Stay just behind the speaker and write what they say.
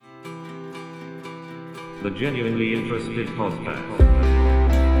The Genuinely Interested Podcast.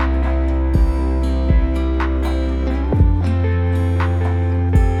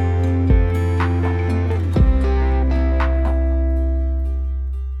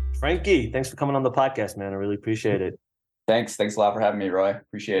 Frankie, thanks for coming on the podcast, man. I really appreciate it. Thanks a lot for having me, Roy.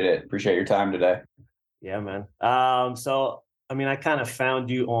 Appreciate it. Appreciate your time today. Yeah, man. I kind of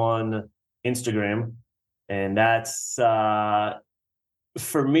found you on Instagram, and that's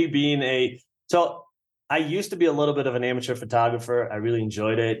for me being so I used to be a little bit of an amateur photographer. I really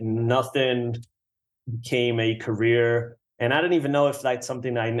enjoyed it. Nothing became a career, and I didn't even know if that's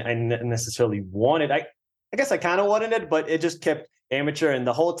something I necessarily wanted. I guess I kind of wanted it, but it just kept amateur. And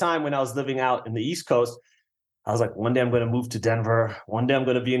the whole time when I was living out in the East Coast, I was like, one day I'm going to move to Denver. One day I'm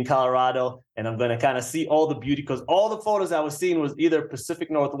going to be in Colorado, and I'm going to kind of see all the beauty, because all the photos I was seeing was either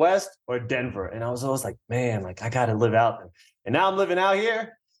Pacific Northwest or Denver. And I was always like, man, like I got to live out there. And now I'm living out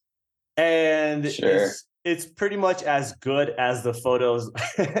here, and Sure. it's pretty much as good as the photos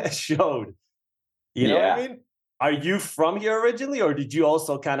showed. You know what I mean? Are you from here originally, or did you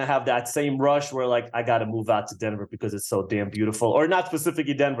also kind of have that same rush where like, I got to move out to Denver because it's so damn beautiful? Or not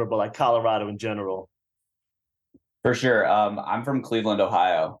specifically Denver, but like Colorado in general? For sure. I'm from Cleveland,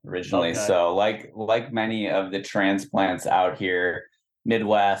 Ohio originally. Okay. So like many of the transplants out here,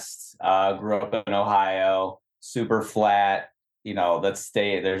 Midwest, grew up in Ohio, super flat, that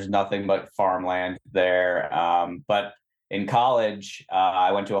state, there's nothing but farmland there. But in college,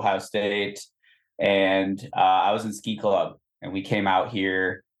 I went to Ohio State, and I was in ski club, and we came out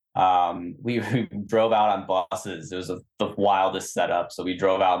here. We drove out on buses. It was the wildest setup. So we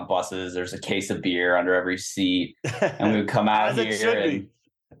drove out on buses. There's a case of beer under every seat, and we would come out As it here. should be.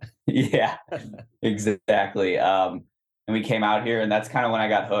 Yeah, exactly. And we came out here, and that's kind of when I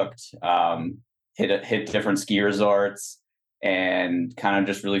got hooked. Hit different ski resorts, and kind of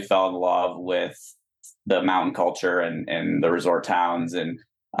just really fell in love with the mountain culture and the resort towns. And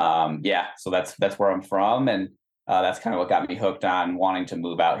so that's where I'm from, and that's kind of what got me hooked on wanting to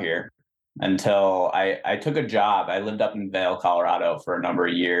move out here, until I took a job. I lived up in Vail, Colorado for a number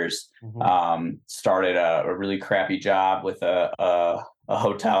of years. Started a really crappy job with a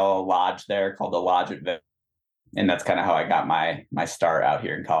hotel lodge there called the Lodge at Vail. And that's kind of how I got my start out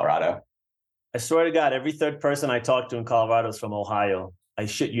here in Colorado. I swear to God, every third person I talk to in Colorado is from Ohio. I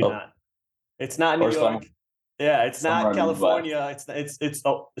shit you not. It's not New York. Yeah, it's not California. It's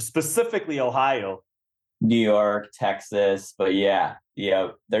specifically Ohio. New York, Texas, but yeah,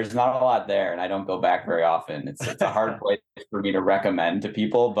 there's not a lot there, and I don't go back very often. It's a hard place for me to recommend to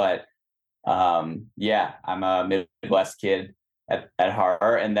people, but I'm a Midwest kid at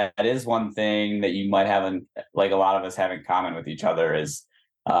heart, and that is one thing that you might have, like a lot of us have in common with each other, is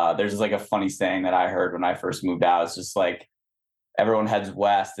there's like a funny saying that I heard when I first moved out. It's just like everyone heads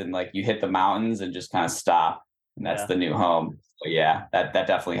west, and like you hit the mountains and just kind of stop, and that's the new home. So yeah, that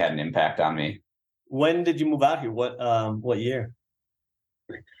definitely had an impact on me. When did you move out here? What year?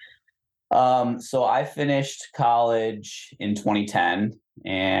 So I finished college in 2010,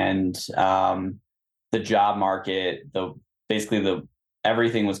 and the job market,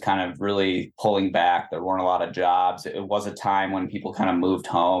 everything was kind of really pulling back. There weren't a lot of jobs. It was a time when people kind of moved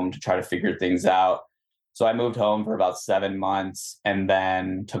home to try to figure things out. So I moved home for about 7 months, and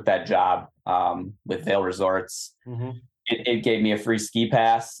then took that job with Vail Resorts. It gave me a free ski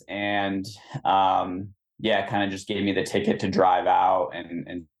pass, and kind of just gave me the ticket to drive out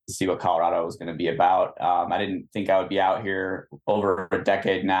and see what Colorado was going to be about. I didn't think I would be out here over a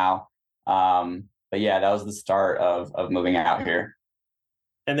decade now. But yeah, that was the start of moving out here.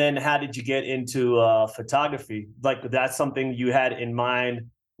 And then how did you get into photography? Like, that's something you had in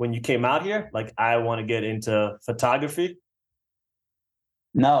mind when you came out here? Like, I want to get into photography?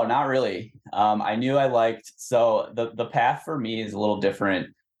 No, not really. I knew I liked, so the path for me is a little different.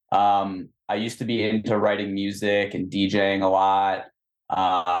 I used to be into writing music and DJing a lot.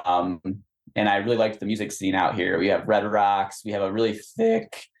 And I really liked the music scene out here. We have Red Rocks. We have a really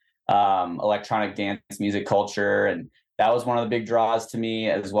thick electronic dance music culture. And that was one of the big draws to me,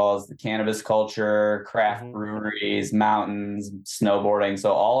 as well as the cannabis culture, craft breweries, mountains, snowboarding.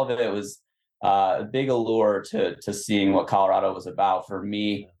 So all of it was a big allure to seeing what Colorado was about for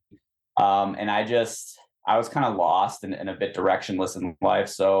me. And I was kind of lost and a bit directionless in life.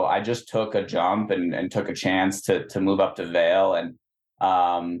 So I just took a jump and took a chance to move up to Vail. And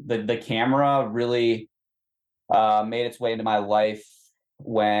the camera really made its way into my life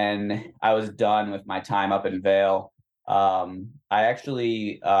when I was done with my time up in Vail. I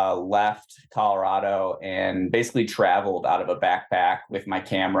actually left Colorado and basically traveled out of a backpack with my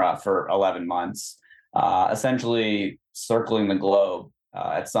camera for 11 months, essentially circling the globe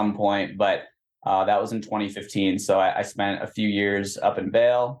at some point. But That was in 2015. So I spent a few years up in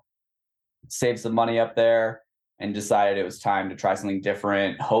Vail, saved some money up there, and decided it was time to try something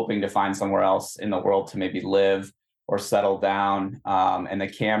different, hoping to find somewhere else in the world to maybe live or settle down. And the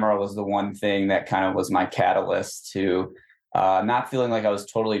camera was the one thing that kind of was my catalyst to not feeling like I was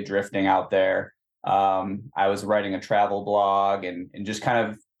totally drifting out there. I was writing a travel blog and just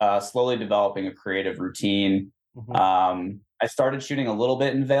kind of slowly developing a creative routine. I started shooting a little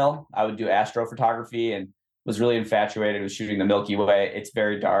bit in Vail. I would do astrophotography and was really infatuated with shooting the Milky Way. It's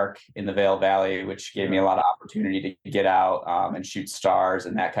very dark in the Vail Valley, which gave me a lot of opportunity to get out and shoot stars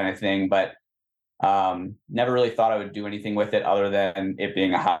and that kind of thing. But never really thought I would do anything with it other than it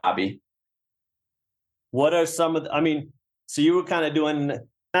being a hobby. What are some of I mean, so you were kind of doing,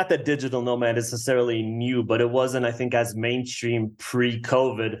 not that digital nomad is necessarily new, but it wasn't, I think, as mainstream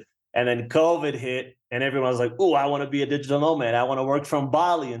pre-COVID. And then COVID hit and everyone was like, oh, I want to be a digital nomad. I want to work from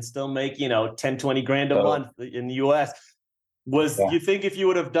Bali and still make, 10, 20 grand a month in the US. You think if you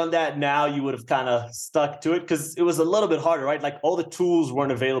would have done that now, you would have kind of stuck to it? Because it was a little bit harder, right? Like all the tools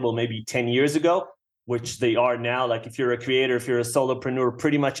weren't available maybe 10 years ago, which they are now. Like if you're a creator, if you're a solopreneur,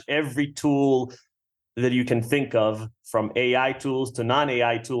 pretty much every tool that you can think of, from AI tools to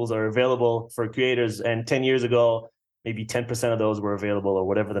non-AI tools, are available for creators. And 10 years ago, maybe 10% of those were available, or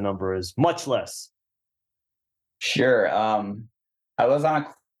whatever the number is, much less. Sure. I was on a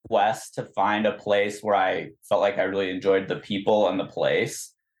quest to find a place where I felt like I really enjoyed the people and the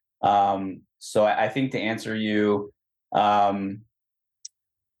place. So I think to answer you,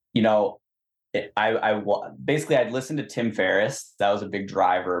 basically I'd listened to Tim Ferriss. That was a big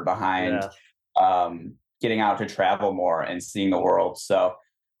driver behind getting out to travel more and seeing the world. So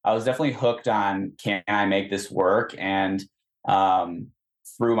I was definitely hooked on, can I make this work? And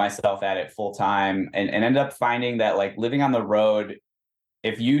threw myself at it full time and ended up finding that like living on the road,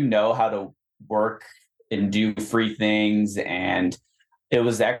 if you know how to work and do free things, and it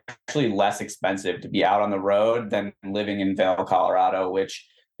was actually less expensive to be out on the road than living in Vail, Colorado, which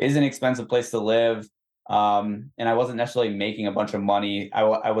is an expensive place to live. And I wasn't necessarily making a bunch of money.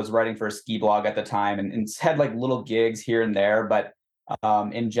 I was writing for a ski blog at the time and had like little gigs here and there, but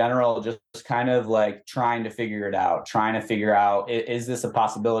in general, just kind of like trying to figure out, is this a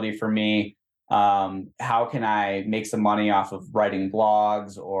possibility for me? How can I make some money off of writing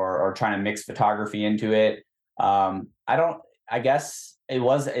blogs or trying to mix photography into it? I guess it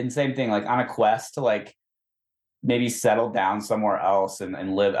was the same thing, like on a quest to like maybe settle down somewhere else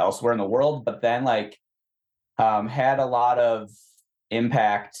and live elsewhere in the world, but then like had a lot of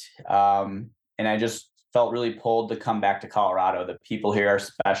impact. And I just felt really pulled to come back to Colorado. The people here are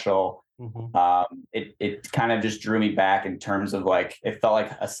special. It kind of just drew me back in terms of like, it felt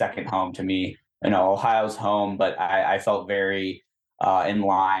like a second home to me. Ohio's home, but I felt very in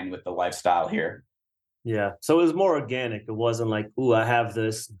line with the lifestyle here. Yeah. So it was more organic. It wasn't like, ooh, I have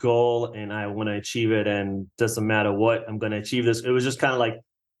this goal and I want to achieve it, and doesn't matter what, I'm going to achieve this. It was just kind of like,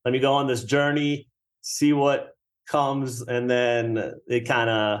 let me go on this journey, see what comes. And then it kind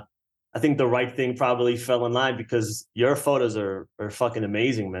of, I think the right thing probably fell in line, because your photos are fucking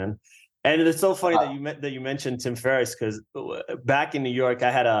amazing, man. And it's so funny that you mentioned Tim Ferriss, because back in New York,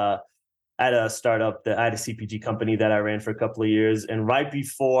 I had a startup, I had a CPG company that I ran for a couple of years. And right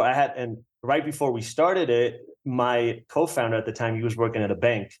before we started it, my co-founder at the time, he was working at a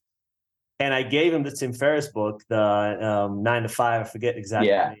bank. And I gave him the Tim Ferriss book, the 9 to 5, I forget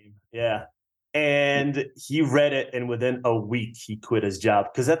exactly the name. Yeah. And he read it, and within a week he quit his job,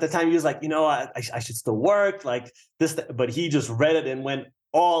 because at the time he was like, I should still work like this, but he just read it and went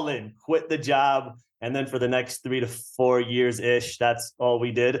all in, quit the job. And then for the next 3 to 4 years ish, that's all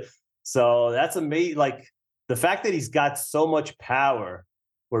we did. So that's amazing. Like the fact that he's got so much power,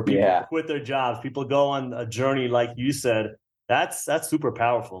 where people quit their jobs, people go on a journey, like you said, that's super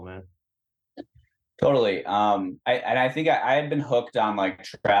powerful, man. Totally. I think I had been hooked on like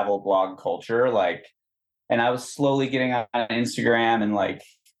travel blog culture, and I was slowly getting on Instagram, and like,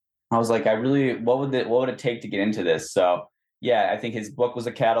 I was like, what would it take to get into this? So yeah, I think his book was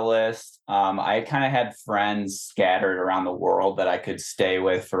a catalyst. I kind of had friends scattered around the world that I could stay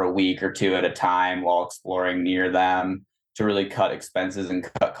with for a week or two at a time while exploring near them, to really cut expenses and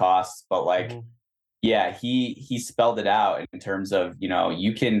cut costs. But like, yeah, he spelled it out in terms of,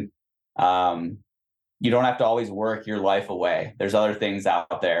 you can, you don't have to always work your life away. There's other things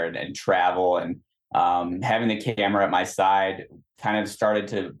out there, and travel, and having the camera at my side kind of started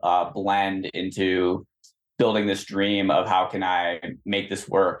to blend into building this dream of how can I make this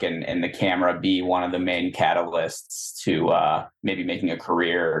work, and the camera be one of the main catalysts to maybe making a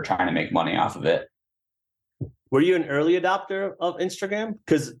career or trying to make money off of it. Were you an early adopter of Instagram?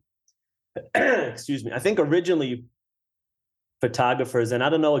 Because excuse me, I think originally photographers, and I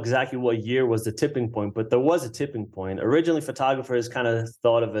don't know exactly what year was the tipping point, but there was a tipping point. Originally, photographers kind of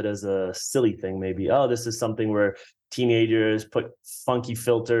thought of it as a silly thing, maybe. Oh, this is something where teenagers put funky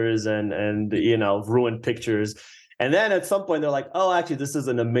filters and ruin pictures. And then at some point they're like, oh, actually, this is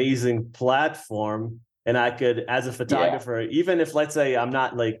an amazing platform. And I could, as a photographer, even if let's say I'm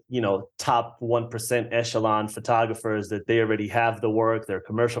not like, top 1% echelon photographers, that they already have the work, they're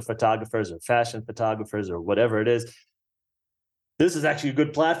commercial photographers or fashion photographers or whatever it is, this is actually a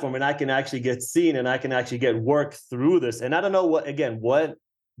good platform and I can actually get seen and I can actually get work through this. And I don't know what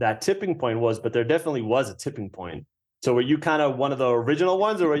that tipping point was, but there definitely was a tipping point. So were you kind of one of the original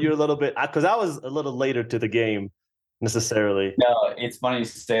ones, or were you a little bit, because I was a little later to the game necessarily? No, it's funny you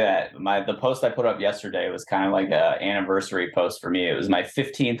say that. The post I put up yesterday was kind of like an anniversary post for me. It was my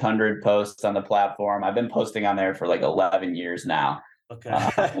 1500 post on the platform. I've been posting on there for like 11 years now. Okay.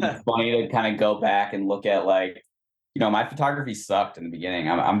 And it's funny to kind of go back and look at like, my photography sucked in the beginning.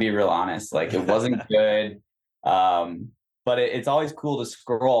 I'm being real honest. Like it wasn't good. But it's always cool to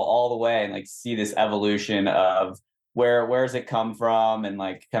scroll all the way and like see this evolution of where's it come from, and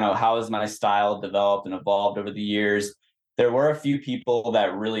like kind of how has my style developed and evolved over the years. There were a few people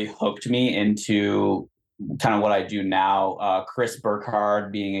that really hooked me into kind of what I do now. Chris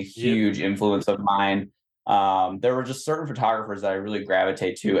Burkhardt being a huge influence of mine. There were just certain photographers that I really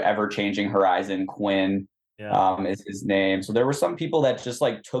gravitate to. Ever Changing Horizon, Quinn is his name. So there were some people that just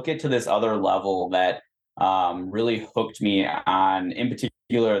like took it to this other level that really hooked me on, in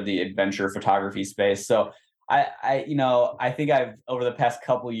particular, the adventure photography space. So I think I've, over the past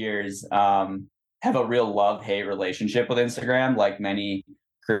couple years, have a real love-hate relationship with Instagram, like many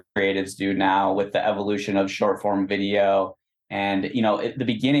creatives do now, with the evolution of short form video. And at the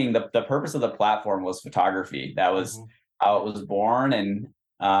beginning, the purpose of the platform was photography. That was how it was born, and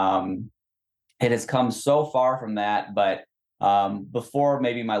it has come so far from that. But before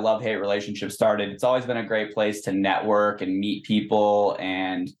maybe my love-hate relationship started, it's always been a great place to network and meet people,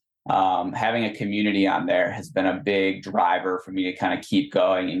 and having a community on there has been a big driver for me to kind of keep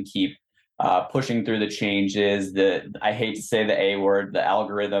going and keep pushing through the changes. I hate to say the A word, the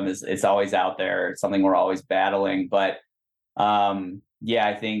algorithm it's always out there. It's something we're always battling. But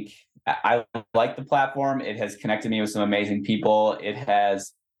I think I like the platform. It has connected me with some amazing people. It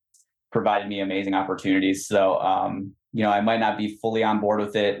has provided me amazing opportunities. So, I might not be fully on board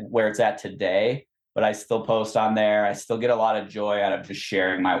with it where it's at today, but I still post on there. I still get a lot of joy out of just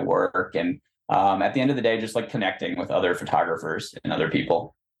sharing my work. And at the end of the day, just like connecting with other photographers and other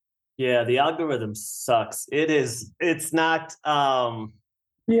people. Yeah, the algorithm sucks. It's not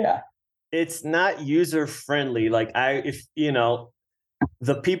it's not user friendly. Like the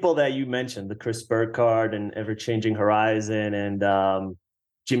people that you mentioned, the Chris Burkhardt and Ever Changing Horizon and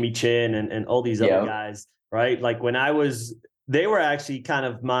Jimmy Chin and all these other guys, right? Like they were actually kind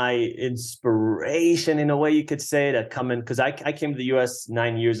of my inspiration in a way you could say, to come in, because I came to the US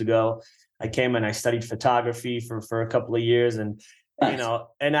 9 years ago. I came and I studied photography for a couple of years, and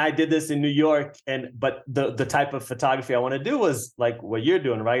and I did this in New York, but the type of photography I want to do was like what you're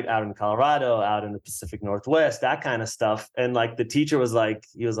doing, right? Out in Colorado, out in the Pacific Northwest, that kind of stuff. And like the teacher was like,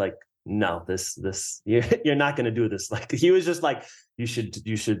 no, this you're not going to do this. Like he was just like, you should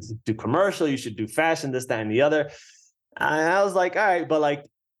do commercial, you should do fashion, this, that, and the other. And I was like, all right, but like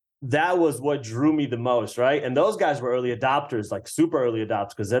that was what drew me the most, right? And those guys were early adopters, like super early adopters,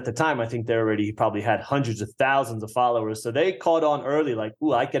 because at the time I think they already probably had hundreds of thousands of followers. So they caught on early, like,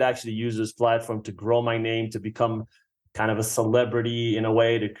 ooh, I could actually use this platform to grow my name, to become kind of a celebrity in a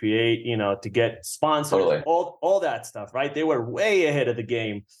way, to create, to get sponsors, all that stuff, right? They were way ahead of the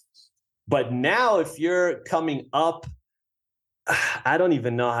game. But now if you're coming up, I don't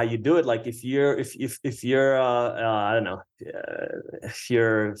even know how you do it. Like if you're I don't know, if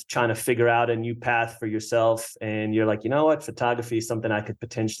you're trying to figure out a new path for yourself and you're like, you know what, photography is something I could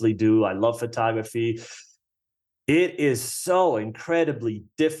potentially do. I love photography. It is so incredibly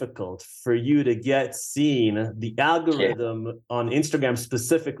difficult for you to get seen. The algorithm on Instagram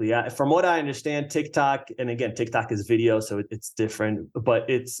specifically, from what I understand, TikTok, and again, TikTok is video, so it's different, but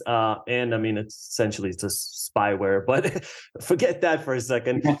it's, and I mean, it's essentially it's a spyware, but forget that for a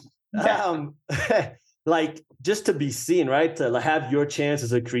second. Like just to be seen, right? To have your chance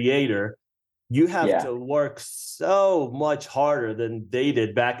as a creator, you have to work so much harder than they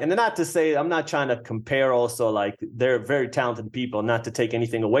did back. And not to say, I'm not trying to compare also, like they're very talented people, not to take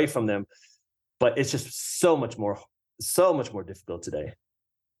anything away from them, but it's just so much more difficult today.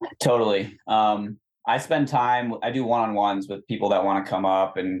 Totally. I do one-on-ones with people that want to come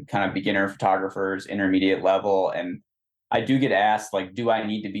up, and kind of beginner photographers, intermediate level. And I do get asked, like, do I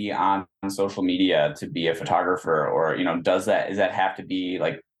need to be on social media to be a photographer? Or, does that have to be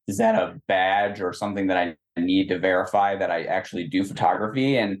like, is that a badge or something that I need to verify that I actually do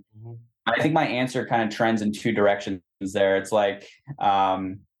photography? And Mhm. I think my answer kind of trends in two directions there. It's like,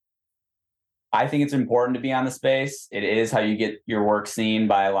 I think it's important to be on the space. It is how you get your work seen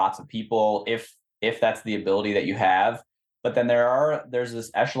by lots of people, if that's the ability that you have. But then there's this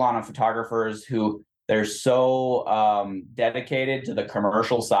echelon of photographers who they're so dedicated to the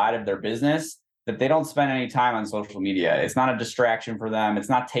commercial side of their business that they don't spend any time on social media. It's not a distraction for them. It's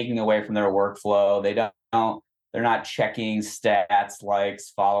not taking away from their workflow. They're not checking stats,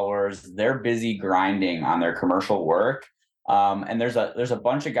 likes, followers. They're busy grinding on their commercial work. And there's a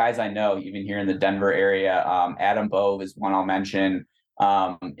bunch of guys I know, even here in the Denver area. Adam Bove is one I'll mention.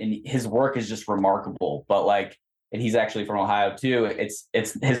 And his work is just remarkable. But like, and he's actually from Ohio too. It's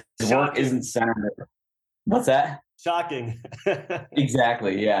his work isn't centered. What's that? Shocking.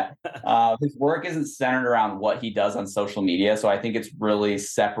 Exactly. Yeah. His work isn't centered around what he does on social media. So I think it's really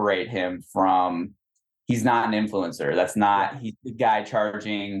separate him from, he's not an influencer. That's not, he's the guy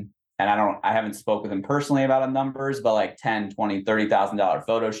charging, and I haven't spoke with him personally about the numbers, but like 10, 20, $30,000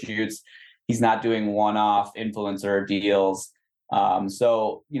 photo shoots. He's not doing one-off influencer deals.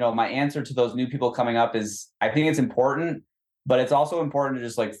 So, my answer to those new people coming up is, I think it's important, but it's also important to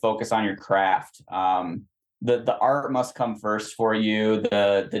just like focus on your craft. The art must come first for you,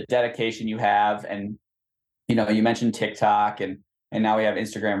 the dedication you have. And, you mentioned TikTok, and now we have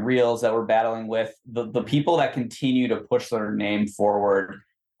Instagram Reels that we're battling with. The people that continue to push their name forward,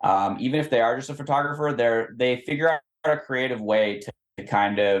 even if they are just a photographer, they figure out a creative way to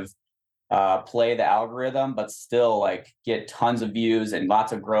kind of play the algorithm, but still like get tons of views and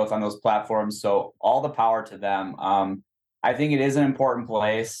lots of growth on those platforms. So all the power to them. I think it is an important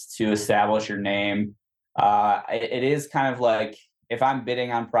place to establish your name. It is kind of like, if I'm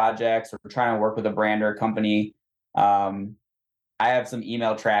bidding on projects or trying to work with a brand or a company, I have some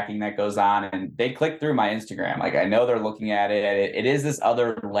email tracking that goes on, and they click through my Instagram. Like, I know they're looking at it. It is this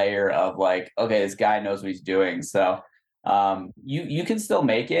other layer of like, okay, this guy knows what he's doing. So you can still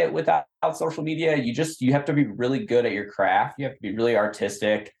make it without social media. You have to be really good at your craft. You have to be really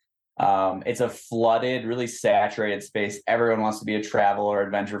artistic. It's a flooded, really saturated space. Everyone wants to be a travel or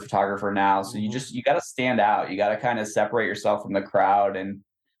adventure photographer now. So you got to stand out. You got to kind of separate yourself from the crowd. And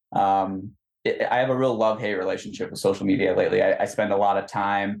I have a real love-hate relationship with social media lately. I spend a lot of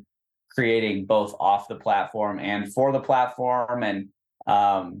time creating both off the platform and for the platform. And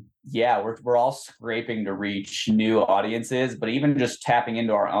we're all scraping to reach new audiences, but even just tapping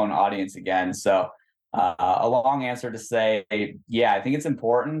into our own audience again. So a long answer to say, yeah, I think it's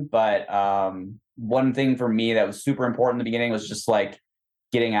important. But one thing for me that was super important in the beginning was just like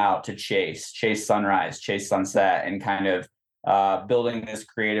getting out to chase sunrise, chase sunset, and kind of building this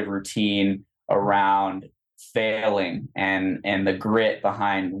creative routine around failing and the grit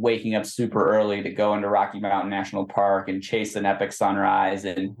behind waking up super early to go into Rocky Mountain National Park and chase an epic sunrise,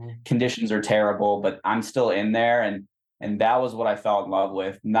 and conditions are terrible, but I'm still in there. And that was what I fell in love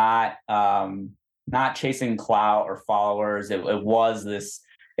with, not chasing clout or followers. It was this,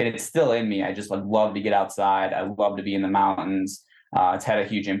 and it's still in me. I just love to get outside. I love to be in the mountains. It's had a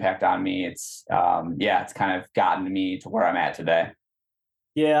huge impact on me. It's kind of gotten me to where I'm at today.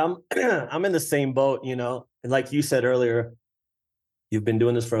 Yeah, I'm in the same boat, like you said earlier, you've been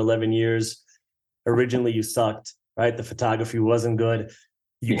doing this for 11 years. Originally you sucked, right? The photography wasn't good.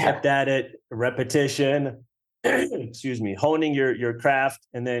 You kept at it, repetition, excuse me, honing your craft,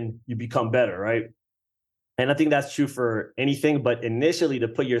 and then you become better, right? And I think that's true for anything, but initially to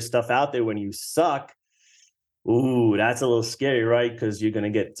put your stuff out there when you suck, ooh, that's a little scary, right? Because you're going to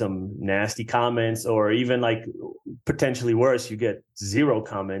get some nasty comments, or even like potentially worse, you get 0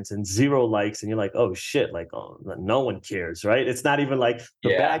 comments and 0 likes, and you're like, oh shit, like, oh, no one cares, right? It's not even like the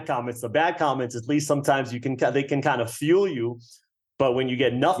bad comments. The bad comments, at least sometimes they can kind of fuel you. But when you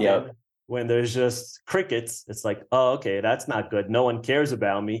get nothing, when there's just crickets, it's like, oh, okay, that's not good. No one cares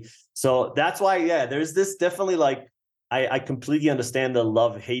about me. So that's why, there's this definitely like, I completely understand the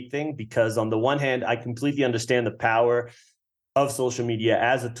love-hate thing, because on the one hand, I completely understand the power of social media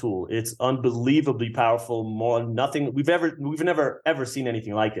as a tool. It's unbelievably powerful. We've never ever seen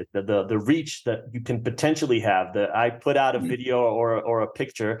anything like it. The reach that you can potentially have. That I put out a video or a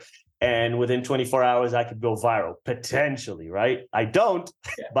picture, and within 24 hours I could go viral potentially, right? I don't,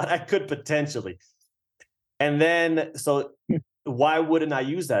 but I could potentially. And then why wouldn't I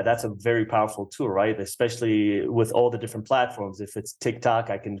use that? That's a very powerful tool, right? Especially with all the different platforms. If it's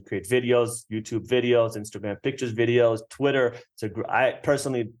TikTok, I can create videos, YouTube videos, Instagram pictures videos, Twitter. I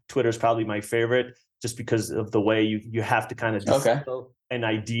personally, Twitter is probably my favorite, just because of the way you have to kind of Okay. distill an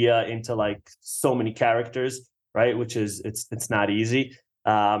idea into like so many characters, right? Which is it's not easy.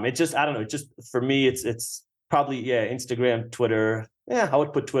 It just, I don't know, it just, for me, it's probably, yeah, Instagram, Twitter. Yeah, I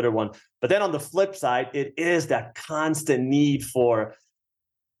would put Twitter one. But then on the flip side, it is that constant need for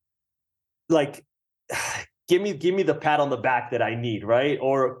like give me the pat on the back that I need, right?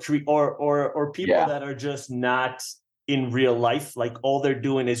 Or people Yeah. that are just not in real life. Like all they're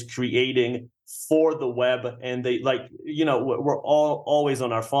doing is creating for the web, and they like, we're all always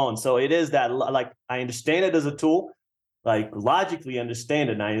on our phone. So it is that, like, I understand it as a tool, like logically understand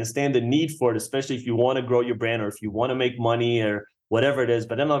it, and I understand the need for it, especially if you want to grow your brand or if you want to make money or whatever it is.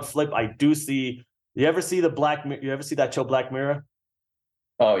 But then on flip, I do see. You ever see you ever see that show Black Mirror?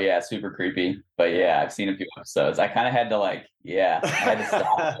 Oh yeah, super creepy. But yeah, I've seen a few episodes. I kind of had to I had to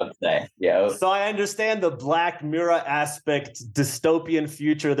stop and say, yeah. So I understand the Black Mirror aspect, dystopian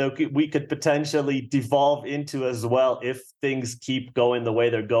future that we could potentially devolve into as well if things keep going the way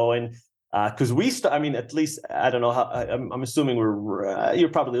they're going. Because I mean, at least I don't know how. I'm assuming you're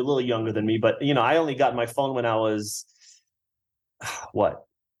probably a little younger than me, but I only got my phone when I was what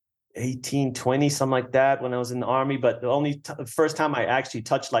 18, 20, something like that, when I was in the army. But the only first time I actually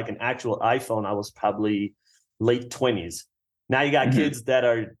touched like an actual iPhone, I was probably late 20s. Now you got Mhm. kids that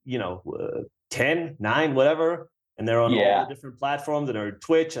are 10, 9, whatever, and they're on all Yeah. the different platforms, and they're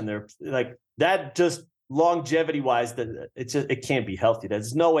Twitch, and they're like that. Just longevity wise, that it can't be healthy.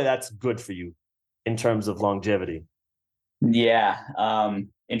 There's no way that's good for you in terms of longevity. Yeah.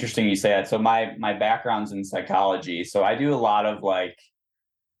 Interesting you say that. So my background's in psychology. So I do a lot of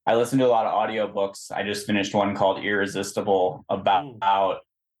I listen to a lot of audiobooks. I just finished one called Irresistible about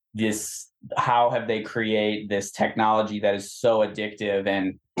this, how have they create this technology that is so addictive,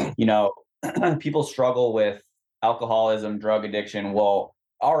 and people struggle with alcoholism, drug addiction. Well,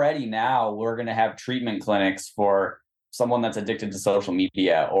 already now we're going to have treatment clinics for someone that's addicted to social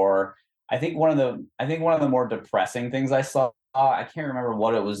media. Or I think one of the more depressing things I saw, I can't remember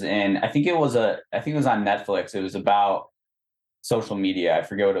what it was in. I think it was on Netflix. It was about social media. I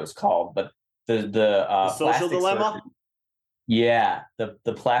forget what it was called, but The the social plastic surgeon, dilemma. yeah,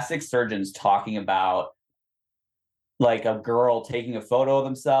 the plastic surgeons talking about like a girl taking a photo of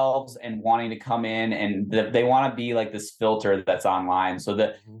themselves and wanting to come in, and they want to be like this filter that's online. So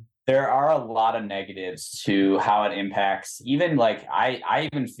that there are a lot of negatives to how it impacts. Even I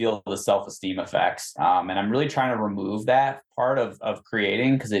even feel the self-esteem effects, and I'm really trying to remove that part of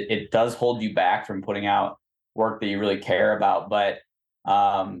creating, because it does hold you back from putting out work that you really care about. But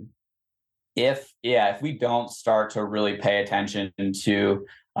um, if we don't start to really pay attention to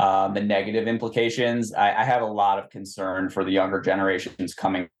the negative implications, I have a lot of concern for the younger generations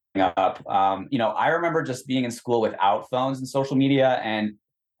coming up. I remember just being in school without phones and social media, and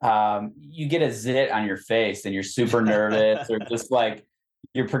you get a zit on your face and you're super nervous, or just like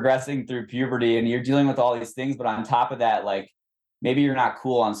you're progressing through puberty and you're dealing with all these things. But on top of that, maybe you're not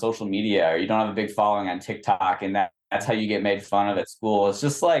cool on social media, or you don't have a big following on TikTok, and that's how you get made fun of at school. It's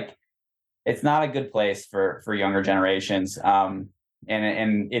just it's not a good place for younger generations.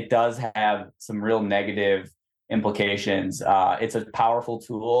 And it does have some real negative implications. It's a powerful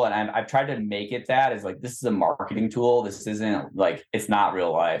tool, and I've tried to make it that is this is a marketing tool. This isn't it's not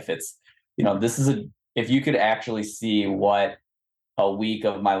real life. It's this is if you could actually see what a week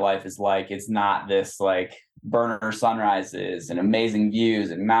of my life is like, it's not this burner sunrises and amazing views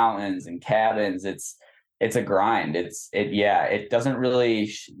and mountains and cabins. It's a grind. It doesn't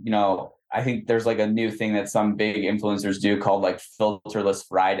really, I think there's a new thing that some big influencers do called filterless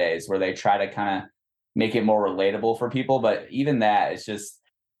Fridays, where they try to kind of make it more relatable for people. But even that,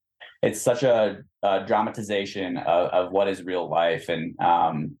 it's such a dramatization of what is real life. And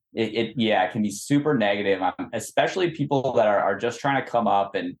it can be super negative, especially people that are just trying to come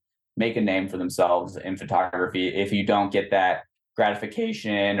up and make a name for themselves in photography. If you don't get that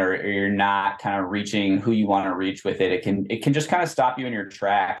gratification, or you're not kind of reaching who you want to reach with it, it can just kind of stop you in your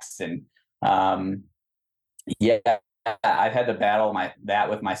tracks. And yeah, I've had to battle that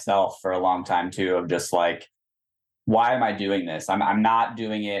with myself for a long time too, of just why am I doing this? I'm not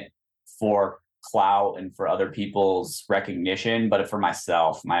doing it for clout and for other people's recognition, but for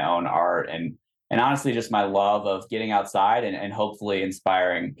myself, my own art, and honestly just my love of getting outside, and hopefully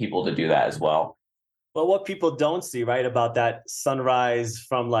inspiring people to do that as well. Well, what people don't see, right, about that sunrise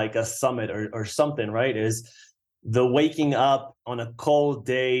from a summit or something, right, is the waking up on a cold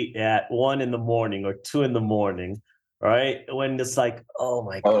day at 1 in the morning or 2 in the morning, right? When it's oh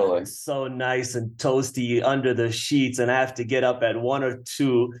my God, Totally. it's so nice and toasty under the sheets, and I have to get up at 1 or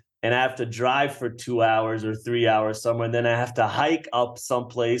 2 and I have to drive for 2 hours or 3 hours somewhere, and then I have to hike up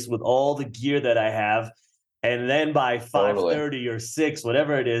someplace with all the gear that I have. And then by Totally. 5:30 or 6,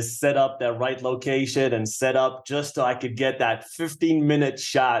 whatever it is, set up that right location and set up just so I could get that 15-minute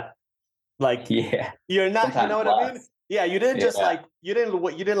shot. Like, Yeah. you're not, you know Sometimes what I mean? less. Yeah, you didn't just Yeah. like you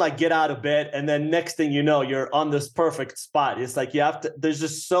didn't like get out of bed and then next thing you know you're on this perfect spot. It's like you have to. There's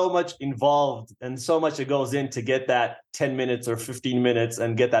just so much involved and so much that goes in to get that 10 minutes or 15 minutes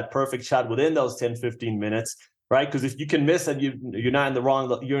and get that perfect shot within those 10, 15 minutes, right? Because if you can miss and you're not in the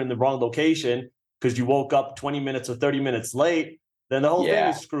wrong, you're in the wrong location because you woke up 20 minutes or 30 minutes late, then the whole thing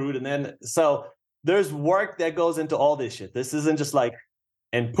is screwed. And then so there's work that goes into all this shit. This isn't just like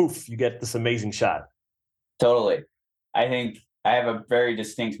and poof, you get this amazing shot. Totally. I think I have a very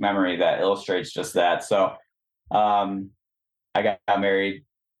distinct memory that illustrates just that. So, I got married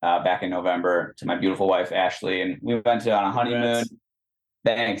back in November to my beautiful wife Ashley, and we went on a honeymoon. Congrats.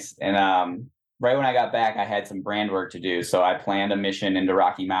 Thanks. And right when I got back, I had some brand work to do, so I planned a mission into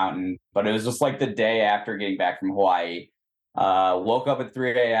Rocky Mountain. But it was just like the day after getting back from Hawaii. Woke up at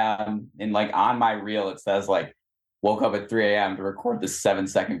 3 a.m. and like on my reel it says like woke up at 3 a.m. to record this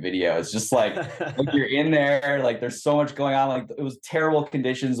 7-second video. It's just like you're in there, like there's so much going on. Like it was terrible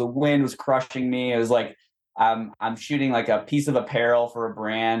conditions. The wind was crushing me. It was like I'm shooting like a piece of apparel for a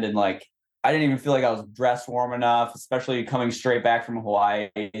brand, and like I didn't even feel like I was dressed warm enough, especially coming straight back from Hawaii.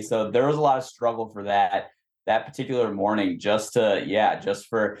 So there was a lot of struggle for that particular morning, just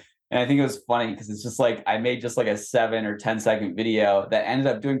for. And I think it was funny because it's just like I made just like a 7 or 10-second video that ended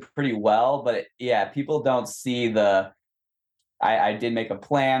up doing pretty well. But people don't see I did make a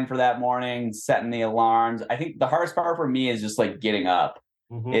plan for that morning, setting the alarms. I think the hardest part for me is just like getting up.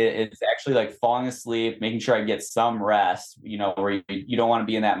 Mhm. It's actually like falling asleep, making sure I get some rest, where you don't want to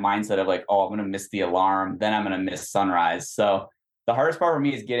be in that mindset of like, oh, I'm going to miss the alarm, then I'm going to miss sunrise. So the hardest part for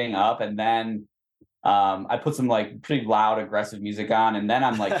me is getting up, and then I put some like pretty loud, aggressive music on, and then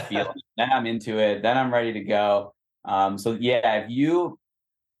I'm like feeling it. Then I'm into it. Then I'm ready to go. I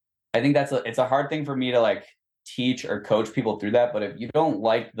think it's a hard thing for me to like teach or coach people through that. But if you don't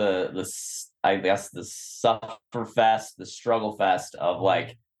like I guess the suffer fest, the struggle fest of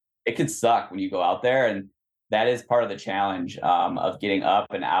like, it can suck when you go out there, and that is part of the challenge of getting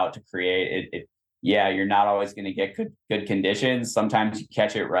up and out to create it. You're not always going to get good conditions. Sometimes you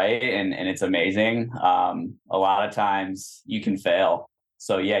catch it right, and it's amazing. A lot of times you can fail.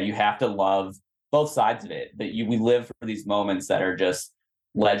 So you have to love both sides of it. We live for these moments that are just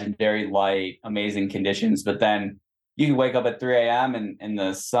legendary light, amazing conditions, but then you can wake up at 3 a.m. and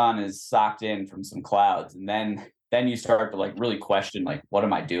the sun is socked in from some clouds, and then you start to like really question like, what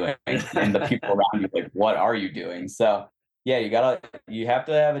am I doing? And the people around you like, what are you doing? So you have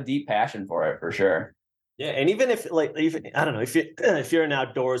to have a deep passion for it for sure. Yeah, and even if I don't know if you're an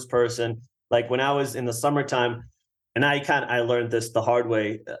outdoors person, like when I was in the summertime, and I learned this the hard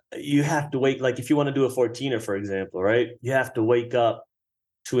way. You have to wait, like if you want to do a 14er, for example, right? You have to wake up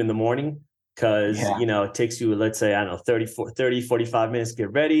 2 in the morning because Yeah. it takes you, let's say, I don't know, 45 minutes to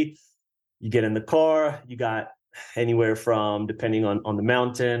get ready. You get in the car, you got anywhere from, depending on the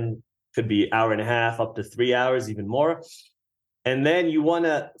mountain, could be hour and a half up to 3 hours, even more. And then you want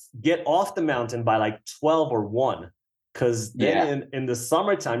to get off the mountain by like 12 or 1. Because then in the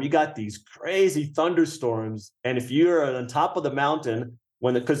summertime, you got these crazy thunderstorms. And if you're on top of the mountain,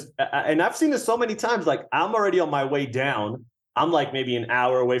 and I've seen this so many times, like I'm already on my way down. I'm like maybe an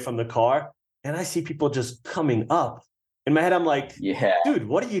hour away from the car, and I see people just coming up. In my head, I'm like, dude,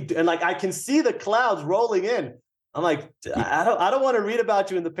 what are you doing? And like I can see the clouds rolling in. I'm like, I don't want to read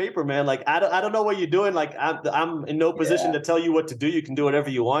about you in the paper, man. Like, I don't know what you're doing. Like, I'm in no position to tell you what to do. You can do whatever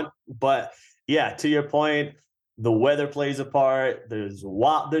you want. But yeah, to your point, the weather plays a part. There's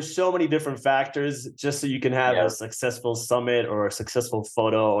so many different factors just so you can have a successful summit or a successful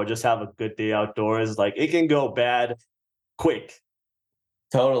photo or just have a good day outdoors. Like, it can go bad quick.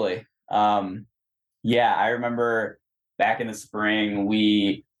 Totally. I remember back in the spring,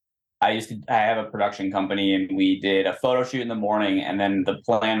 I have a production company, and we did a photo shoot in the morning, and then the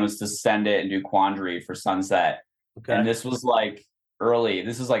plan was to send it and do Quandary for sunset. Okay. And this was like early.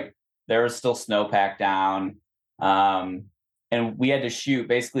 This was like there was still snow packed down. And we had to shoot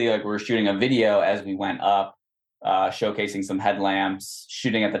basically like we were shooting a video as we went up, showcasing some headlamps,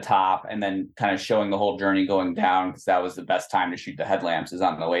 shooting at the top, and then kind of showing the whole journey going down, because that was the best time to shoot the headlamps, is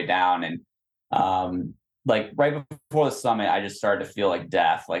on the way down. And like right before the summit, I just started to feel like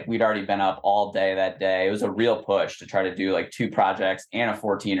death. Like we'd already been up all day that day. It was a real push to try to do like 2 projects and a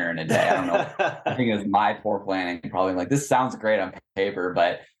 14er in a day. I don't know. I think it was my poor planning. Probably like, this sounds great on paper,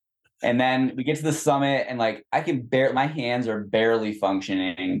 but And then we get to the summit and like my hands are barely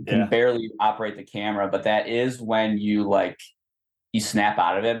functioning, can Yeah. barely operate the camera, but that is when you snap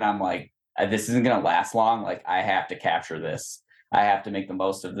out of it. And I'm like, this isn't going to last long. Like I have to capture this. I have to make the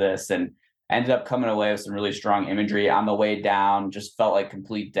most of this. And ended up coming away with some really strong imagery on the way down, just felt like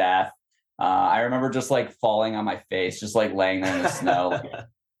complete death. I remember just like falling on my face, just like laying there in the snow.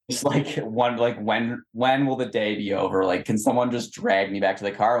 Just like when will the day be over? Like, can someone just drag me back to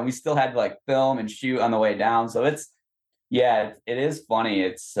the car? And we still had to like film and shoot on the way down. So it is funny.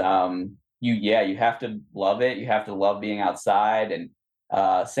 It's you have to love it. You have to love being outside. And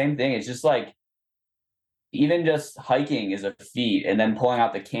same thing. It's just like even just hiking is a feat, and then pulling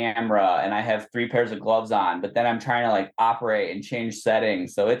out the camera, and I have 3 pairs of gloves on, but then I'm trying to like operate and change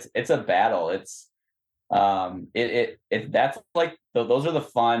settings. So it's a battle. It's that's like those are the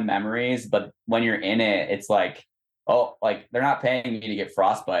fun memories, but when you're in it, it's like, oh, like they're not paying me to get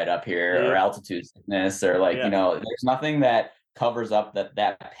frostbite up here or altitude sickness or like, there's nothing that covers up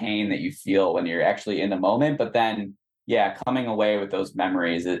that pain that you feel when you're actually in the moment. But then coming away with those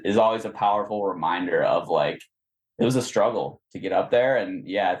memories is always a powerful reminder of like it was a struggle to get up there. And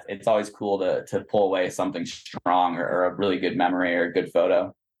it's always cool to pull away something strong or a really good memory or a good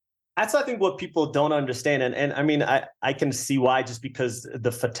photo. That's, I think, what people don't understand. And I mean, I can see why, just because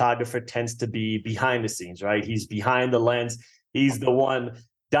the photographer tends to be behind the scenes, right? He's behind the lens. He's the one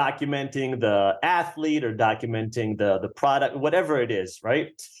documenting the athlete or documenting the product, whatever it is, right?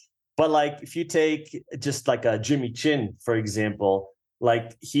 But like, if you take just like a Jimmy Chin, for example,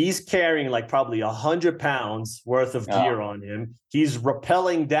 like he's carrying like probably 100 pounds worth of gear on him. He's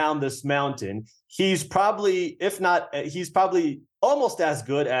rappelling down this mountain. He's probably, if not, he's probably almost as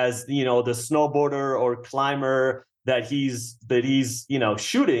good as, the snowboarder or climber that he's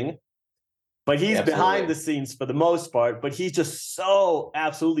shooting, but he's behind the scenes for the most part. But he's just so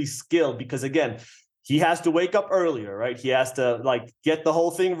absolutely skilled because, again, he has to wake up earlier, right? He has to like get the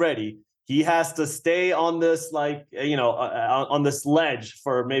whole thing ready. He has to stay on this, on this ledge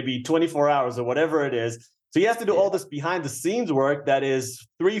for maybe 24 hours or whatever it is. So he has to do all this behind the scenes work that is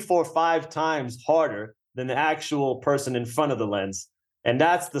 3, 4, 5 times harder than the actual person in front of the lens. And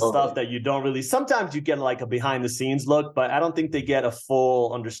that's the stuff that you don't really, sometimes you get like a behind the scenes look, but I don't think they get a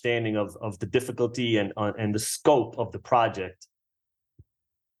full understanding of the difficulty and the scope of the project.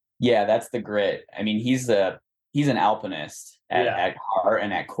 Yeah, that's the grit. I mean, he's an alpinist at heart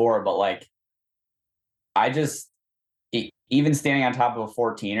and at core, but like, even standing on top of a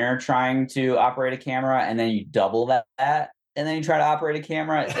 14er trying to operate a camera, and then you double that, and then you try to operate a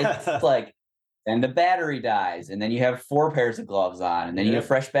camera, it's like, and the battery dies, and then you have 4 pairs of gloves on, and then you have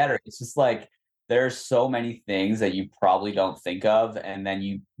fresh battery. It's just like, there's so many things that you probably don't think of. And then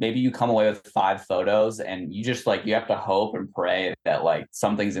you come away with 5 photos, and you just like, you have to hope and pray that like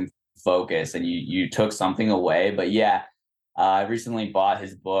something's in focus and you took something away. But I recently bought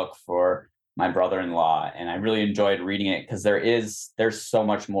his book for my brother-in-law, and I really enjoyed reading it because there's so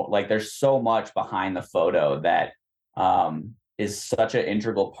much more, like there's so much behind the photo that is such an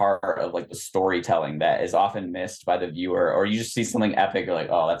integral part of like the storytelling that is often missed by the viewer, or you just see something epic, you're like,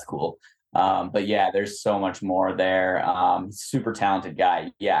 oh, that's cool. But there's so much more there. Super talented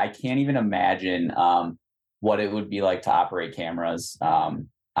guy. I can't even imagine what it would be like to operate cameras on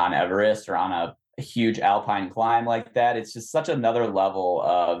Everest or on a huge alpine climb like that. It's just such another level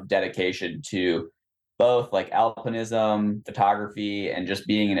of dedication to both like alpinism, photography, and just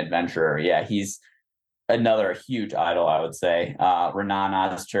being an adventurer. He's another huge idol, I would say. Renan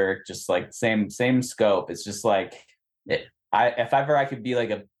Ozturk, just like same scope. It's just like if ever I could be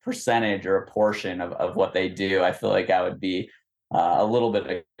like a percentage or a portion of what they do, I feel like I would be a little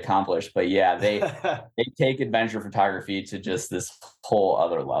bit accomplished. But they take adventure photography to just this whole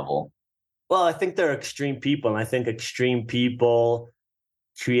other level. Well, I think they're extreme people, and I think extreme people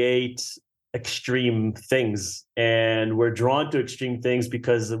create extreme things, and we're drawn to extreme things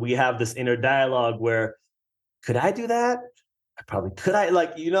because we have this inner dialogue where, could I do that? I probably could.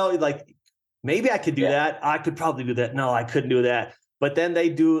 Maybe I could do that. I could probably do that. No, I couldn't do that. But then they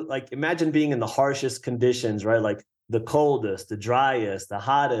do, like, imagine being in the harshest conditions, right? Like the coldest, the driest, the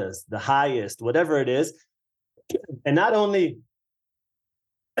hottest, the highest, whatever it is. And not only,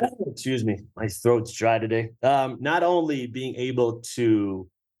 excuse me, my throat's dry today. Not only being able to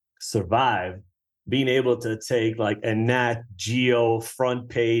survive, being able to take like a Nat Geo front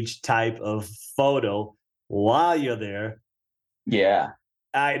page type of photo while you're there.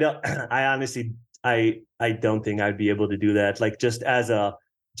 I don't think I'd be able to do that. Like,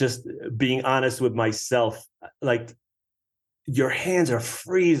 just being honest with myself, like, your hands are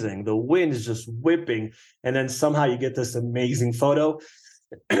freezing, the wind is just whipping, and then somehow you get this amazing photo.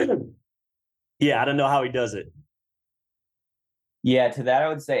 Yeah, I don't know how he does it. Yeah, to that I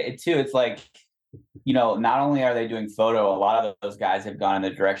would say it too. It's like, not only are they doing photo, a lot of those guys have gone in the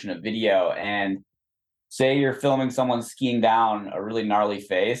direction of video. And say you're filming someone skiing down a really gnarly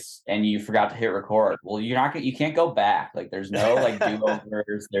face and you forgot to hit record. Well, you can't go back. Like there's no like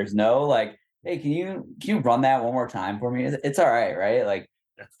do-overs. There's no like, hey, can you run that one more time for me? It's all right, right? Like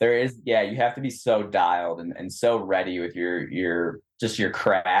there is, yeah, you have to be so dialed and so ready with your just your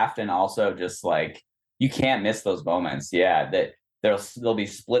craft, and also just like you can't miss those moments. Yeah, that there'll be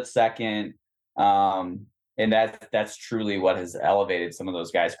split second. And that's truly what has elevated some of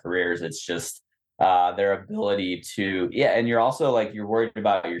those guys' careers. It's just their ability to, yeah, and you're also like you're worried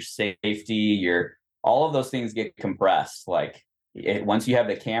about your safety, your all of those things get compressed. Like once you have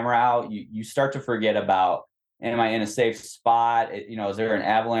the camera out, you start to forget about, am I in a safe spot? Is there an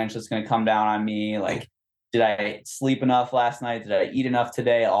avalanche that's going to come down on me? Like, did I sleep enough last night? Did I eat enough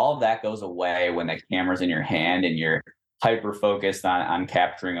today? All of that goes away when the camera's in your hand and you're hyper focused on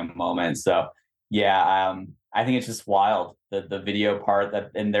capturing a moment. So yeah, I think it's just wild, the video part,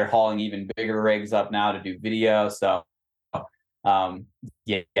 that, and they're hauling even bigger rigs up now to do video. So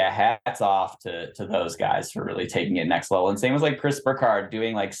yeah, hats off to those guys for really taking it next level. And same with like Chris Burkhardt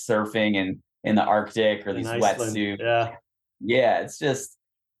doing like surfing and in the Arctic or these wetsuits. Yeah. Yeah, it's just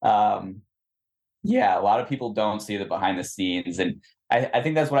yeah, a lot of people don't see the behind the scenes. And I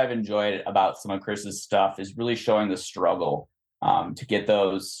think that's what I've enjoyed about some of Chris's stuff, is really showing the struggle to get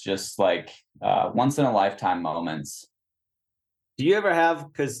those just like once in a lifetime moments. Do you ever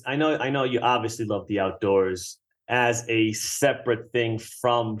have, because I know you obviously love the outdoors as a separate thing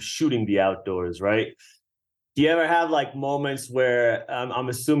from shooting the outdoors, right? Do you ever have like moments where I'm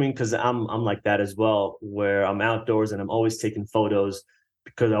assuming, because I'm like that as well, where I'm outdoors and I'm always taking photos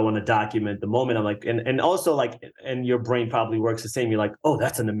because I want to document the moment. I'm like, and also like, and your brain probably works the same. You're like, oh,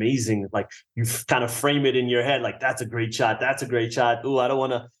 that's an amazing, like you kind of frame it in your head, like that's a great shot, that's a great shot. Ooh, I don't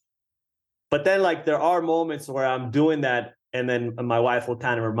want to. But then like there are moments where I'm doing that, and then my wife will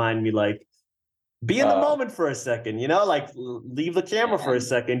kind of remind me like, be in the moment for a second, like leave the camera for a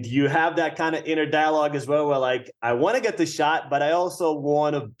second. Do you have that kind of inner dialogue as well, where like I want to get the shot, but I also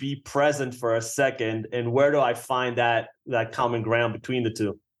want to be present for a second? And where do I find that common ground between the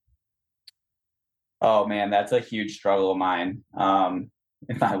two? Oh man, that's a huge struggle of mine. And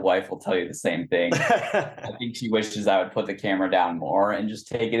my wife will tell you the same thing. I think she wishes I would put the camera down more and just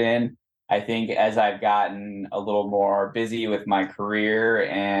take it in. I think as I've gotten a little more busy with my career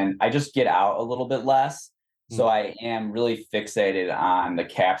and I just get out a little bit less, so I am really fixated on the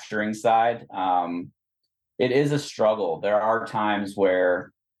capturing side. It is a struggle. There are times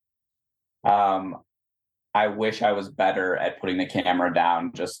where um, I wish I was better at putting the camera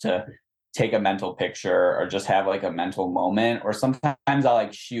down just to take a mental picture or just have like a mental moment. Or sometimes I'll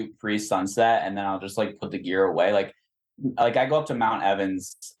like shoot pre sunset and then I'll just like put the gear away. Like I go up to Mount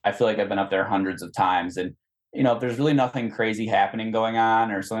Evans. I feel like I've been up there hundreds of times. And, if there's really nothing crazy happening going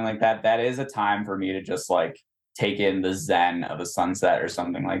on or something like that, that is a time for me to just like take in the zen of a sunset or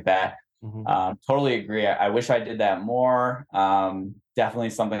something like that. Totally agree. I wish I did that more. Definitely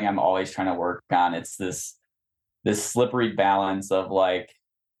something I'm always trying to work on. It's this slippery balance of like,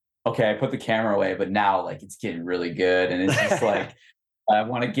 okay, I put the camera away, but now like it's getting really good. And it's just like, I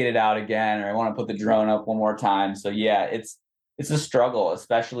want to get it out again, or I want to put the drone up one more time. So yeah, it's a struggle,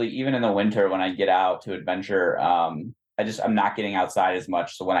 especially even in the winter when I get out to adventure. I'm not getting outside as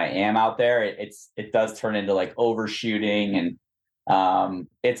much. So when I am out there, it does turn into like overshooting,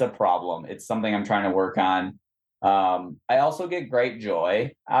 and it's a problem. It's something I'm trying to work on. I also get great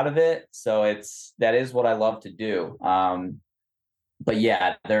joy out of it. So that is what I love to do. But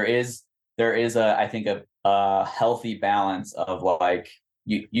yeah, there is I think a healthy balance of like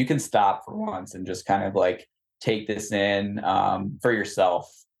you can stop for once and just kind of like take this in for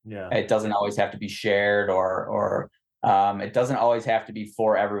yourself. Yeah. It doesn't always have to be shared, or it doesn't always have to be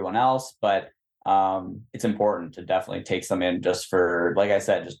for everyone else, but it's important to definitely take some in just for, like I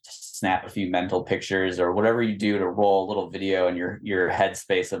said, just snap a few mental pictures or whatever you do to roll a little video in your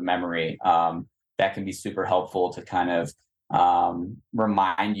headspace of memory. That can be super helpful to kind of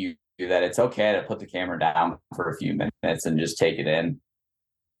remind you that it's okay to put the camera down for a few minutes and just take it in.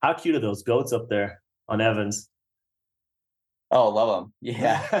 How cute are those goats up there on Evans? Oh, love them.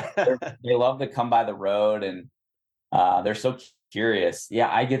 Yeah. They love to come by the road, and they're so curious. Yeah,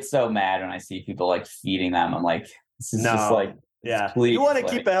 I get so mad when I see people like feeding them. I'm like, this is just like, yeah, please, you want to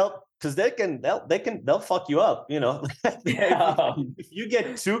like, keep it help, because they'll fuck you up. Yeah. If you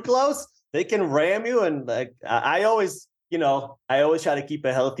get too close, they can ram you. And like I always try to keep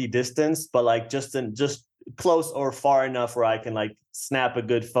a healthy distance, but like just close or far enough where I can like snap a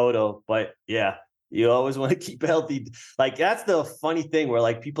good photo. But yeah, you always want to keep healthy. Like that's the funny thing where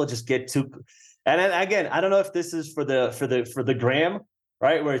like people just get too. And then again, I don't know if this is for the gram,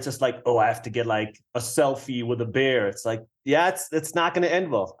 right? Where it's just like, oh, I have to get like a selfie with a bear. It's like, yeah, it's not going to end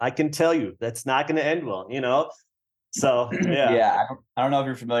well. I can tell you, that's not going to end well. So yeah, Yeah, I don't know if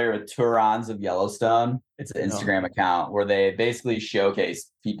you're familiar with Turons of Yellowstone. It's an no, Instagram account where they basically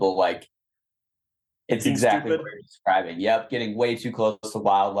showcase people like it's being exactly what stupid. you're describing. Yep, getting way too close to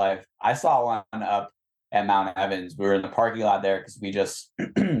wildlife. I saw one up at Mount Evans. We were in the parking lot there because we just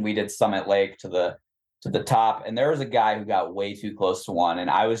we did Summit Lake to the top, and there was a guy who got way too close to one, and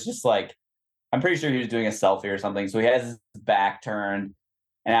I was just like, I'm pretty sure he was doing a selfie or something. So he has his back turned,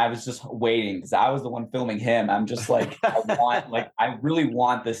 and I was just waiting because I was the one filming him. I'm just like, I really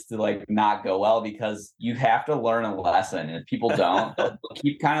want this to like not go well because you have to learn a lesson, and if people don't, they'll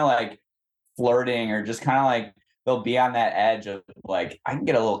keep kind of like flirting or just kind of like they'll be on that edge of like I can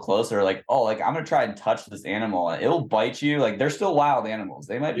get a little closer, like oh, like I'm gonna try and touch this animal, and it'll bite you. Like they're still wild animals;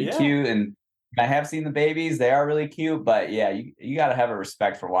 they might be Yeah, cute, and I have seen the babies; they are really cute. But yeah, you got to have a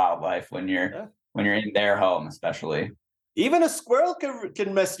respect for wildlife yeah. when you're in their home, especially. Even a squirrel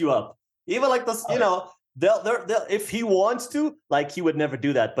can mess you up. Even like this, Oh, yeah. they'll if he wants to, like he would never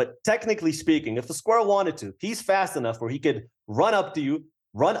do that. But technically speaking, if the squirrel wanted to, he's fast enough where he could run up to you,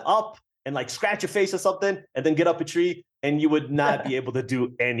 run up and like scratch your face or something, and then get up a tree, and you would not be able to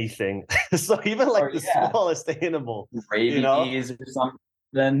do anything. So even Or like the yeah, smallest animal, you know, rabies or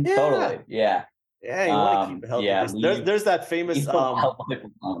something. yeah, Totally, yeah, yeah, you want to keep it healthy. yeah. There's that famous Leave the wildlife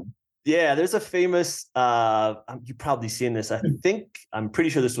alone. yeah, there's a famous you've probably seen this. I'm pretty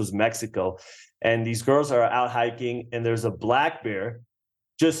sure this was Mexico. And these girls are out hiking and there's a black bear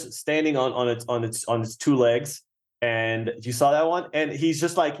just standing on its two legs. And you saw that one? And he's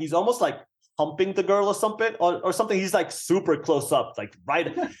just like he's almost like humping the girl or something. He's like super close up, like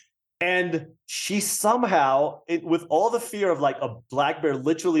right. And she somehow, with all the fear of like a black bear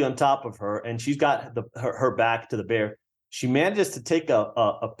literally on top of her, and she's got her back to the bear, she manages to take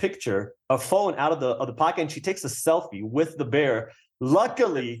a picture, a phone out of the pocket, and she takes a selfie with the bear.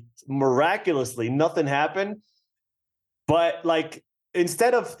 Luckily, miraculously, nothing happened. But like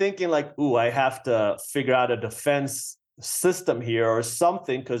instead of thinking like, "Ooh, I have to figure out a defense system here or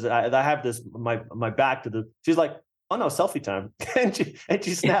something," because I have this my back to the. She's like, "Oh no, selfie time," and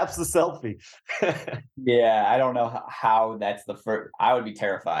she snaps the selfie. Yeah, I don't know how that's the first. I would be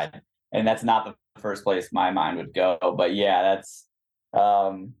terrified, and that's not the first place my mind would go. But yeah, that's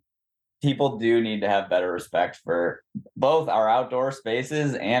um, people do need to have better respect for both our outdoor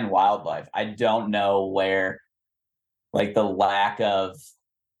spaces and wildlife. I don't know where like the lack of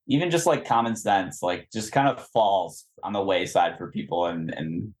even just like common sense, like just kind of falls on the wayside for people,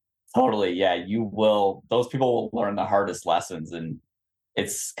 and totally, yeah, you will. Those people will learn the hardest lessons, and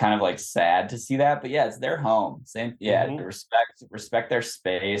it's kind of like sad to see that, but yeah, it's their home. Same, yeah, Hmm. respect their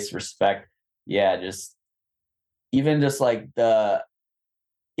space, respect, yeah, just even just like the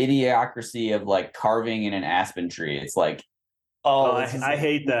idiocracy of like carving in an aspen tree. It's like, Oh, oh, this is I like,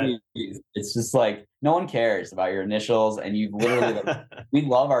 hate that. it's just like no one cares about your initials, and you've literally like we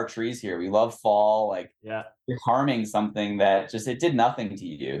love our trees here. We love fall. Like Yeah. you're harming something that just it did nothing to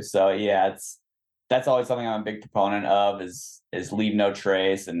you. So yeah, it's that's always something I'm a big proponent of is leave no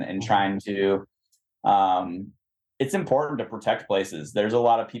trace and Mhm. trying to um it's important to protect places. There's a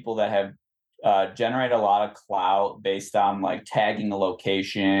lot of people that have generate a lot of clout based on like tagging a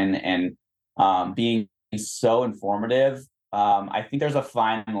location and being so informative. I think there's a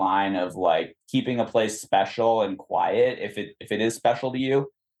fine line of like keeping a place special and quiet if it is special to you,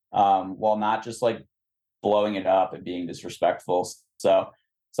 while not just like blowing it up and being disrespectful. So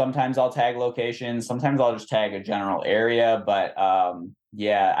sometimes I'll tag locations, sometimes I'll just tag a general area. But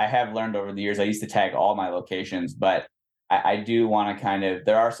yeah, I have learned over the years. I used to tag all my locations, but I do want to kind of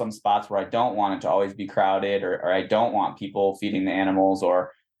there are some spots where I don't want it to always be crowded or I don't want people feeding the animals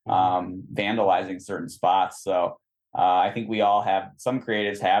or Mhm. vandalizing certain spots. So I think we all have some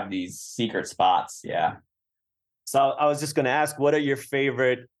creatives have these secret spots. Yeah. So I was just going to ask, what are your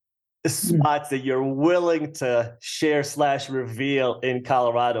favorite spots that you're willing to share slash reveal in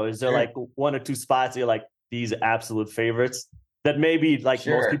Colorado? Is there Sure. like one or two spots that you're like these absolute favorites that maybe like most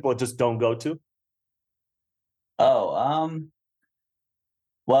Sure. people just don't go to? Oh,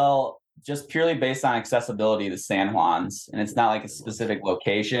 well, just purely based on accessibility to San Juan's, and it's not like a specific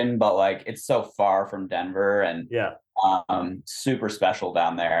location, but like it's so far from Denver and Yeah. super special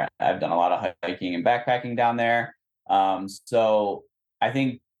down there. I've done a lot of hiking and backpacking down there. So I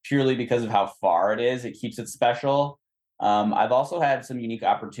think purely because of how far it is, it keeps it special. I've also had some unique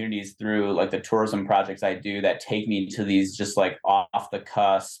opportunities through like the tourism projects I do that take me to these just like off the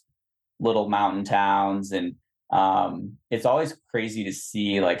cusp little mountain towns. And it's always crazy to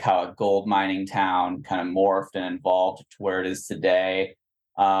see like how a gold mining town kind of morphed and evolved to where it is today.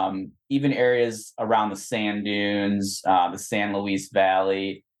 Even areas around the sand dunes, the San Luis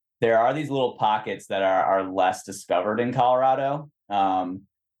Valley, there are these little pockets that are less discovered in Colorado.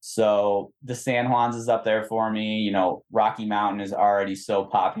 So the San Juans is up there for me. You know, Rocky Mountain is already so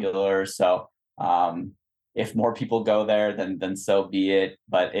popular. So if more people go there, then so be it.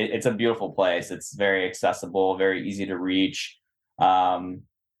 But it's a beautiful place. It's very accessible, very easy to reach.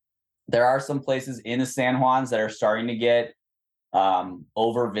 There are some places in the San Juans that are starting to get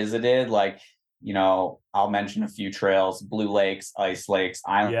over visited. Like, you know, I'll mention a few trails: Blue Lakes, Ice Lakes,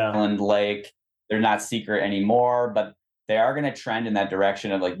 Yeah. Island Lake. They're not secret anymore, but they are going to trend in that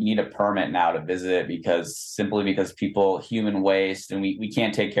direction of like you need a permit now to visit because people human waste and we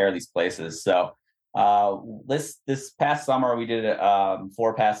can't take care of these places. So this past summer we did a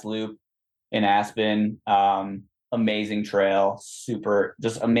 4-pass loop in Aspen. Amazing trail, super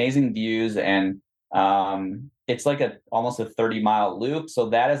just amazing views, and it's like almost a 30-mile loop. So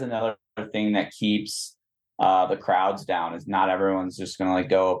that is another thing that keeps the crowds down. Is not everyone's just going to like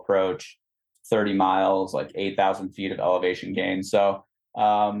go approach 30 miles, like 8,000 feet of elevation gain. So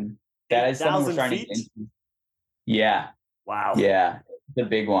that is something we're 8,000 trying to get feet? into. Yeah, Wow. yeah, the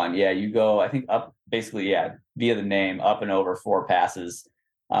big one. Yeah, you go, I think up basically, yeah, via the name, up and over 4 passes.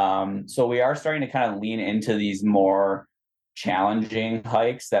 So we are starting to kind of lean into these more challenging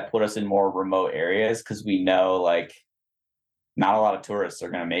hikes that put us in more remote areas because we know like not a lot of tourists are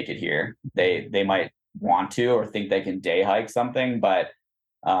going to make it here. They might want to or think they can day hike something, but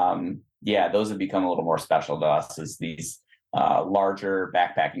yeah, those have become a little more special to us as these larger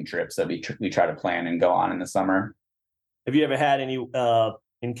backpacking trips that we try to plan and go on in the summer. Have you ever had any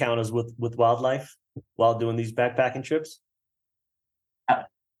encounters with wildlife while doing these backpacking trips?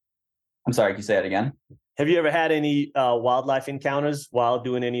 I'm sorry, can you say that again? Have you ever had any wildlife encounters while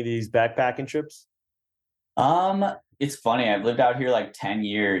doing any of these backpacking trips? It's funny. I've lived out here like 10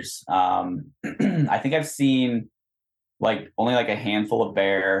 years. I think I've seen like only like a handful of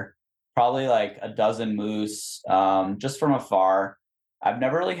bear, probably like a dozen moose, just from afar. I've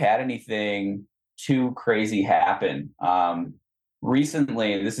never really had anything too crazy happen.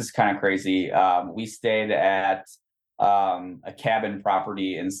 Recently, this is kind of crazy. We stayed at a cabin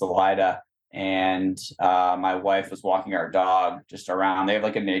property in Salida, and my wife was walking our dog just around. They have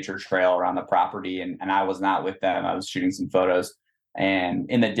like a nature trail around the property, and I was not with them. I was shooting some photos, and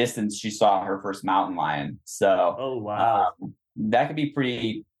in the distance, she saw her first mountain lion. So Oh wow. that could be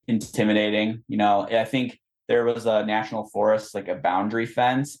pretty intimidating. You know, I think there was a national forest, like a boundary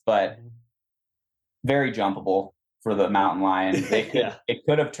fence, but very jumpable for the mountain lion. Yeah. It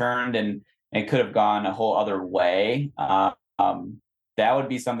could have turned and it could have gone a whole other way. That would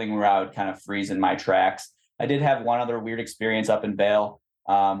be something where I would kind of freeze in my tracks. I did have one other weird experience up in Vail,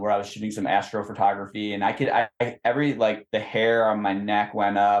 where I was shooting some astrophotography, and every like the hair on my neck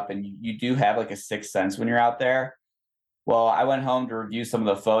went up, and you do have like a sixth sense when you're out there. Well, I went home to review some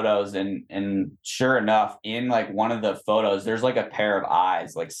of the photos, and sure enough, in like one of the photos, there's like a pair of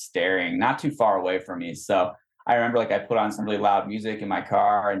eyes like staring not too far away from me. So I remember like I put on some really loud music in my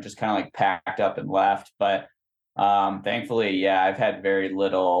car and just kind of like packed up and left. But thankfully, yeah, I've had very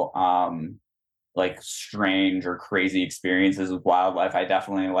little like strange or crazy experiences with wildlife. I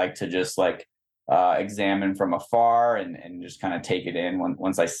definitely like to just like examine from afar and just kind of take it in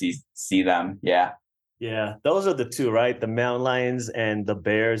once I see them. Yeah. Yeah, those are the two, right? The mountain lions and the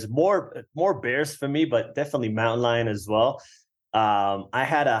bears. More bears for me, but definitely mountain lion as well. I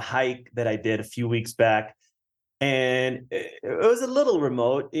had a hike that I did a few weeks back, and it was a little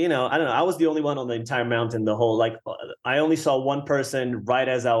remote. You know, I don't know. I was the only one on the entire mountain. The whole like, I only saw one person right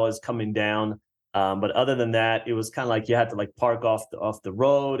as I was coming down. But other than that, it was kind of like you had to like park off the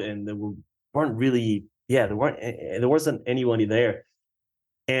road, and weren't really, yeah, there wasn't anyone there.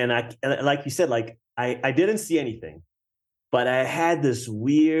 And like you said, like I didn't see anything, but I had this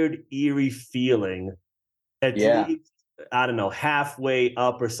weird, eerie feeling, at Yeah. least, I don't know, halfway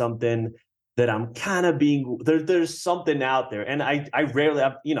up or something, that I'm kind of being there's something out there. And I rarely,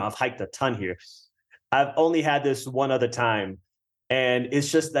 I've hiked a ton here. I've only had this one other time. And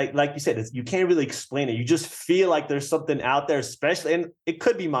it's just like you said, you can't really explain it. You just feel like there's something out there, especially, and it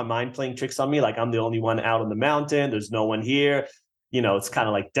could be my mind playing tricks on me. Like I'm the only one out on the mountain. There's no one here. It's kind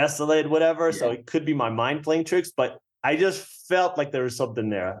of like desolate, whatever. So Yeah. it could be my mind playing tricks, but I just felt like there was something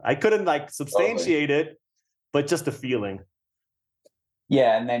there. I couldn't like Totally. substantiate it, but just a feeling.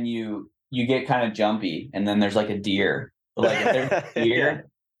 Yeah, and then you get kind of jumpy, and then there's like a deer Like if there's deer,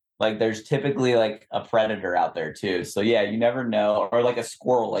 like there's typically like a predator out there too. So yeah, you never know. Or like a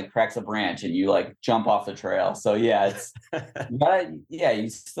squirrel like cracks a branch and you like jump off the trail. So yeah, you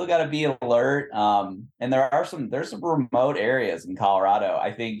still gotta be alert. And there's some remote areas in Colorado.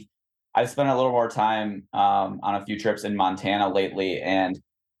 I think I've spent a little more time on a few trips in Montana lately, and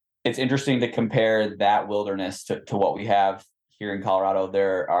it's interesting to compare that wilderness to what we have here in Colorado.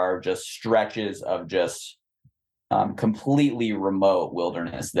 There are just stretches of just completely remote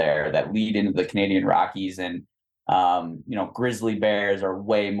wilderness there that lead into the Canadian Rockies. And, grizzly bears are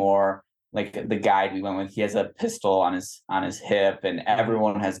way more like the guide we went with. He has a pistol on his hip, and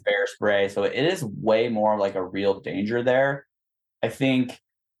everyone has bear spray. So it is way more like a real danger there. I think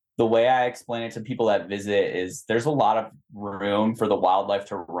the way I explain it to people that visit is there's a lot of room for the wildlife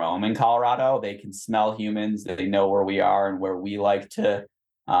to roam in Colorado. They can smell humans, they know where we are and where we like to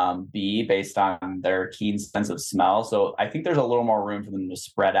be based on their keen sense of smell. So I think there's a little more room for them to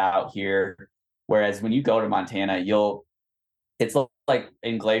spread out here. Whereas when you go to Montana, it's like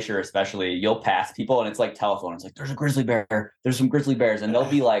in Glacier, especially, you'll pass people and it's like telephone. It's like, there's a grizzly bear, there's some grizzly bears, and they'll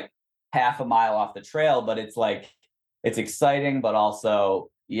be like half a mile off the trail, but it's like, it's exciting, but also,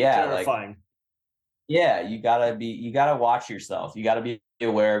 yeah, terrifying. like, yeah, you gotta watch yourself. You gotta be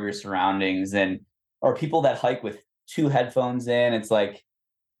aware of your surroundings, or people that hike with two headphones in. It's like,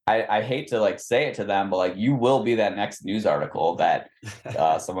 I hate to like say it to them, but like you will be that next news article that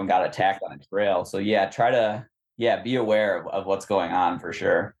someone got attacked on a trail. So yeah, be aware of what's going on for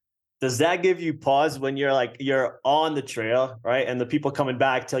sure. Does that give you pause when you're on the trail, right? And the people coming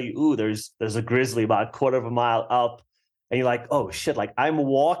back tell you, "Ooh, there's a grizzly about a quarter of a mile up," and you're like, "Oh shit! Like I'm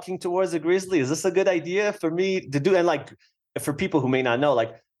walking towards a grizzly. Is this a good idea for me to do?" And like for people who may not know,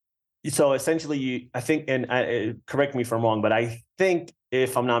 like so essentially, I think, and correct me if I'm wrong, but I think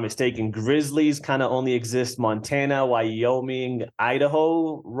if I'm not mistaken, grizzlies kind of only exist Montana, Wyoming,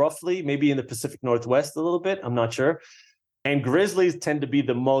 Idaho, roughly, maybe in the Pacific Northwest a little bit. I'm not sure. And grizzlies tend to be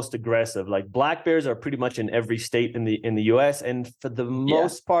the most aggressive. Like black bears are pretty much in every state in the US, and for the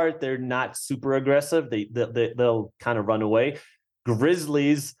most part, they're not super aggressive. They'll kind of run away.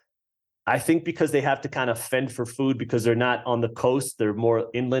 Grizzlies, I think, because they have to kind of fend for food because they're not on the coast, they're more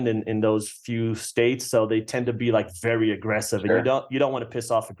inland in those few states, so they tend to be like very aggressive. Sure. And you don't want to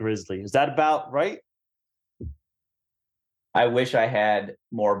piss off a grizzly. Is that about right? I wish I had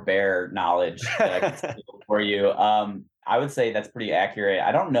more bear knowledge that I could steal for you. I would say that's pretty accurate.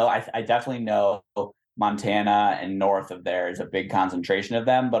 I don't know. I definitely know Montana and north of there is a big concentration of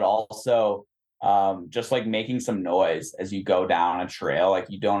them, but also just like making some noise as you go down a trail. Like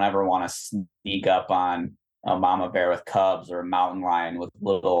you don't ever want to sneak up on a mama bear with cubs or a mountain lion with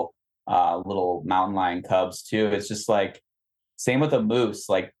little mountain lion cubs too. It's just like same with a moose.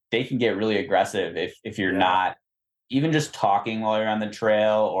 Like they can get really aggressive if you're not even just talking while you're on the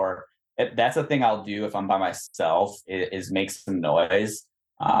trail, or that's a thing I'll do if I'm by myself is make some noise,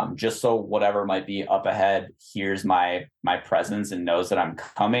 just so whatever might be up ahead hears my presence and knows that I'm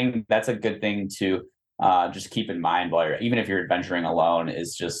coming. That's a good thing to just keep in mind while even if you're adventuring alone,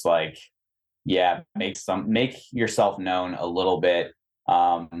 is just like, make yourself known a little bit,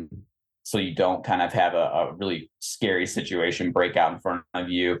 so you don't kind of have a really scary situation break out in front of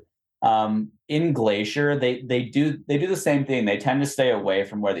you. In Glacier, they do the same thing. They tend to stay away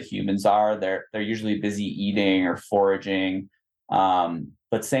from where the humans are. They're usually busy eating or foraging.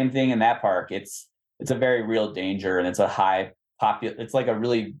 But same thing in that park. It's a very real danger, and it's a it's like a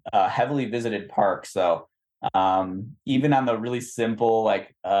really heavily visited park. So even on the really simple,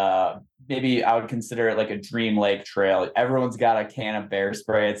 like maybe I would consider it like a Dream Lake trail. Everyone's got a can of bear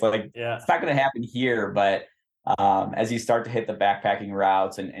spray. It's like it's not going to happen here, but as you start to hit the backpacking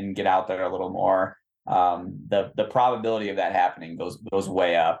routes and get out there a little more, the probability of that happening goes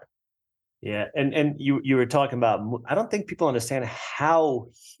way up. Yeah, and you were talking about, I don't think people understand how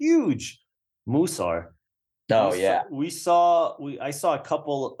huge moose are. Oh I saw a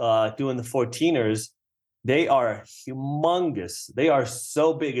couple doing the 14ers. They are humongous. They are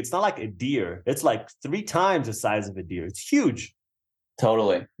so big. It's not like a deer. It's like 3 times the size of a deer. It's huge.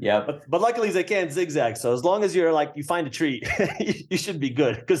 Totally. Yeah. But luckily they can't zigzag. So as long as you're like, you find a tree, you should be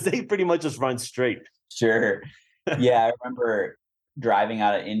good, because they pretty much just run straight. Sure. Yeah. I remember driving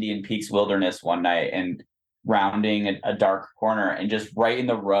out of Indian Peaks Wilderness one night and rounding a dark corner, and just right in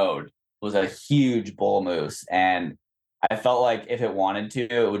the road was a huge bull moose. And I felt like if it wanted to,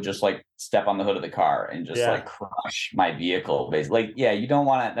 it would just like step on the hood of the car and just like crush my vehicle. Basically, like, you don't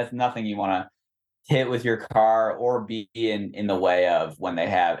want to, that's nothing you want to hit with your car or be in the way of when they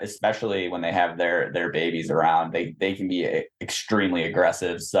have, especially when they have their babies around. They can be extremely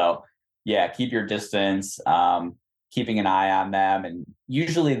aggressive. So yeah, keep your distance. keeping an eye on them. And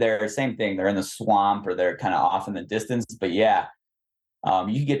usually they're same thing. They're in the swamp or they're kind of off in the distance. But yeah,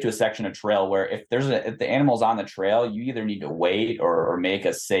 you can get to a section of trail where if the animal's on the trail, you either need to wait or make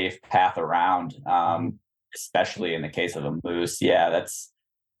a safe path around. Especially in the case of a moose. Yeah,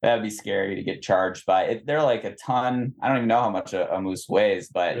 that'd be scary to get charged by it. They're like a ton. I don't even know how much a moose weighs,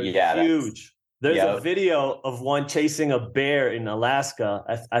 but They're yeah, huge. There's a video of one chasing a bear in Alaska.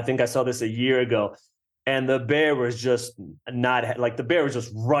 I think I saw this a year ago, and the bear was just not like the bear was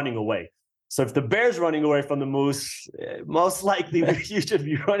just running away. So if the bear's running away from the moose, most likely you should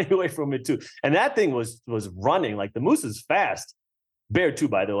be running away from it too. And that thing was running. Like the moose is fast. Bear too,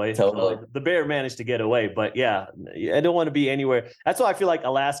 by the way. Totally. So the bear managed to get away, but yeah, I don't want to be anywhere. That's why I feel like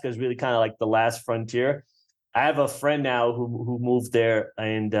Alaska is really kind of like the last frontier. I have a friend now who moved there,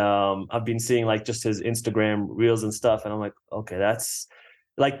 and I've been seeing like just his Instagram reels and stuff, and I'm like, okay, that's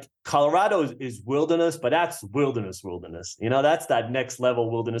like Colorado is wilderness, but that's wilderness. You know, that's that next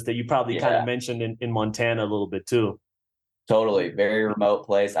level wilderness that you probably kind of mentioned in Montana a little bit too. Totally, very remote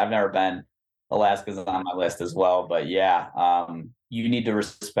place. I've never been. Alaska's on my list as well, but yeah, you need to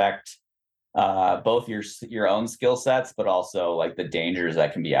respect both your own skill sets, but also like the dangers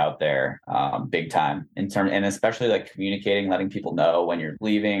that can be out there, big time in terms, and especially like communicating, letting people know when you're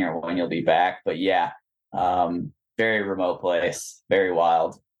leaving or when you'll be back. But yeah, very remote place, very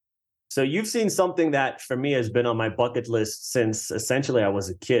wild. So you've seen something that for me has been on my bucket list since essentially I was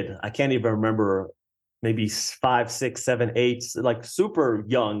a kid. I can't even remember, maybe 5, 6, 7, 8, like super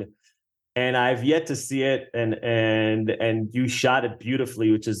young. And I've yet to see it, and you shot it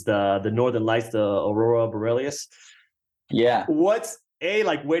beautifully, which is the Northern Lights, the Aurora Borealis. Yeah. What's A,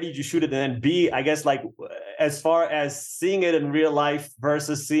 like, where did you shoot it? And then B, I guess, like, as far as seeing it in real life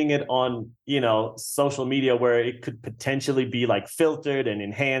versus seeing it on, social media where it could potentially be like filtered and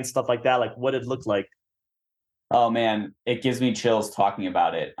enhanced, stuff like that, like what it looked like. Oh man, it gives me chills talking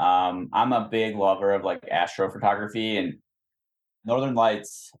about it. I'm a big lover of like astrophotography, and Northern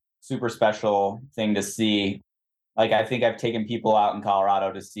Lights, super special thing to see. Like I think I've taken people out in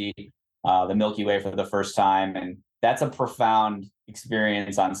Colorado to see the Milky Way for the first time, and that's a profound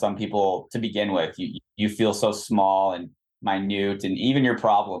experience on some people to begin with. You feel so small and minute, and even your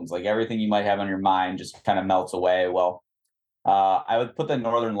problems, like everything you might have on your mind, just kind of melts away. Well, I would put the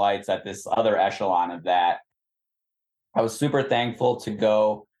Northern Lights at this other echelon of that. I was super thankful to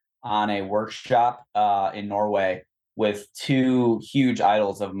go on a workshop in Norway with two huge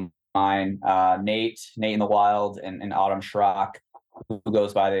idols of mine, Nate in the Wild, and Autumn Schrock, who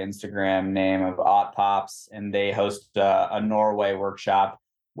goes by the Instagram name of Aut Pops, and they host a Norway workshop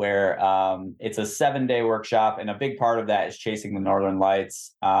where it's a 7-day workshop, and a big part of that is chasing the Northern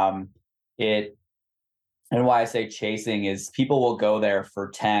Lights. And why I say chasing is people will go there for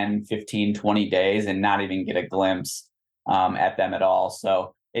 10, 15, 20 days and not even get a glimpse at them at all.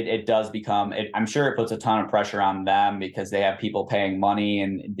 So it does become, I'm sure it puts a ton of pressure on them because they have people paying money,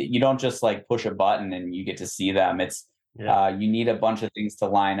 and you don't just like push a button and you get to see them. It's you need a bunch of things to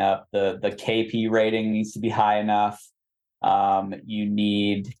line up. The KP rating needs to be high enough. You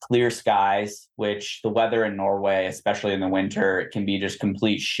need clear skies, which the weather in Norway, especially in the winter, it can be just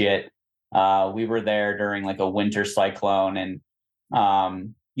complete shit. We were there during like a winter cyclone, and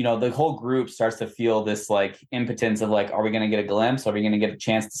the whole group starts to feel this like impotence of like, are we going to get a glimpse? Are we going to get a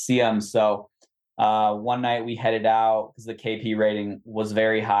chance to see them? So one night we headed out because the KP rating was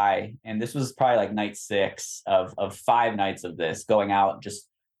very high, and this was probably like night 6 of 5 nights of this going out. Just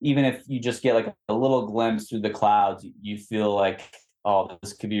even if you just get like a little glimpse through the clouds, you feel like, oh,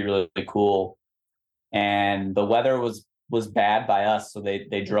 this could be really, really cool. And the weather was bad by us, so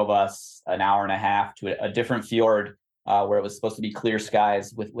they drove us an hour and a half to a different fjord where it was supposed to be clear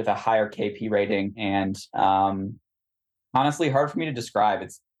skies with a higher KP rating. And honestly, hard for me to describe.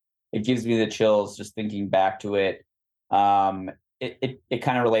 It gives me the chills just thinking back to it. It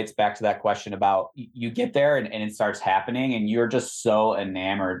kind of relates back to that question about you get there and it starts happening, and you're just so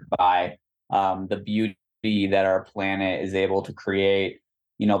enamored by the beauty that our planet is able to create.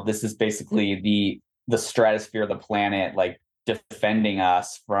 This is basically the stratosphere of the planet, like defending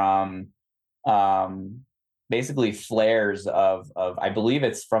us from basically flares of I believe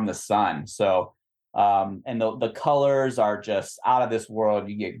it's from the sun. So and the colors are just out of this world.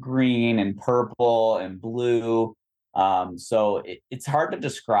 You get green and purple and blue. So it's hard to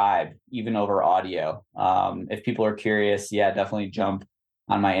describe even over audio. If people are curious, definitely jump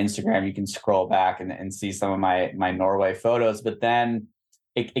on my Instagram. You can scroll back and see some of my Norway photos. But then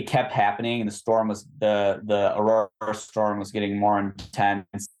it kept happening, and the Aurora storm was getting more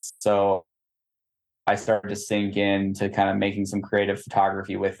intense. So I started to sink into kind of making some creative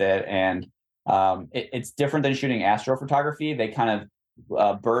photography with it. And It's different than shooting astrophotography. They kind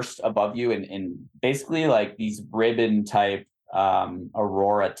of burst above you in basically like these ribbon type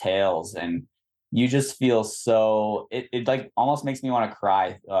aurora tails, and you just feel so it like almost makes me want to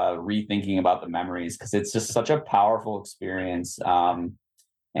cry rethinking about the memories, because it's just such a powerful experience.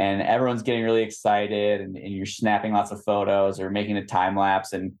 And everyone's getting really excited, and you're snapping lots of photos or making a time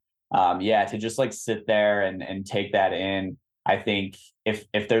lapse, and yeah, to just like sit there and take that in. I think if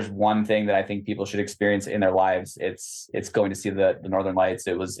there's one thing that I think people should experience in their lives, it's going to see the Northern Lights.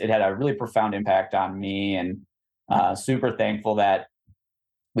 It had a really profound impact on me, and super thankful that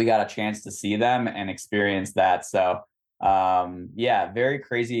we got a chance to see them and experience that. So yeah, very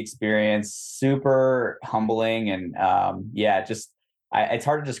crazy experience, super humbling, and yeah, just it's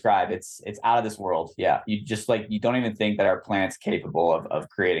hard to describe. It's out of this world. Yeah, you just like you don't even think that our planet's capable of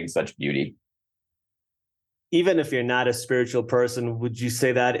creating such beauty. Even if you're not a spiritual person, would you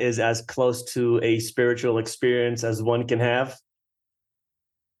say that is as close to a spiritual experience as one can have?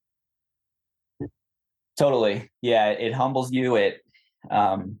 Totally. Yeah, it humbles you.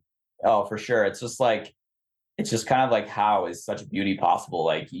 Um oh, for sure. It's just kind of like, how is such beauty possible?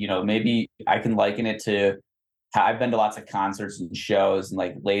 Like, maybe I can liken it to how I've been to lots of concerts and shows and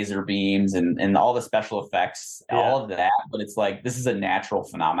like laser beams and all the special effects, Yeah. all of that, but it's like this is a natural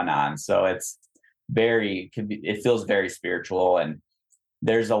phenomenon. So it feels very spiritual. And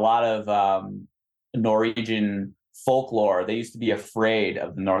there's a lot of Norwegian folklore. They used to be afraid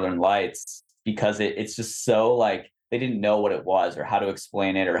of the Northern Lights because it's just so like they didn't know what it was or how to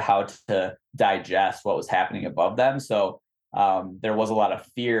explain it or how to digest what was happening above them. So there was a lot of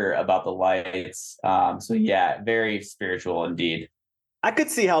fear about the lights. So yeah, very spiritual indeed. I could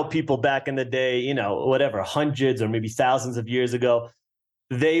see how people back in the day, whatever, hundreds or maybe thousands of years ago,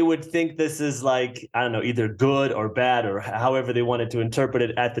 they would think this is like, I don't know, either good or bad or however they wanted to interpret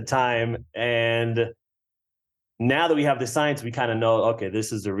it at the time. And now that we have the science, we kind of know, okay,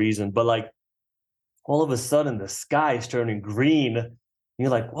 this is the reason. But like all of a sudden the sky is turning green. And you're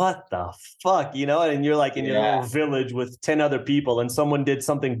like, what the fuck? And you're like in your Yeah, little village with 10 other people, and someone did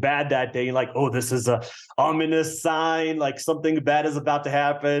something bad that day. You're like, oh, this is a ominous sign, like something bad is about to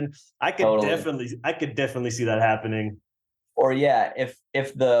happen. totally. I could definitely see that happening. Or yeah,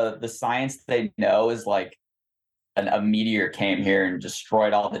 if the science they know is like a meteor came here and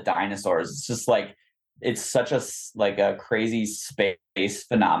destroyed all the dinosaurs. It's just like it's such like a crazy space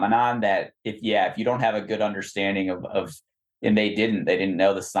phenomenon that if you don't have a good understanding of and they didn't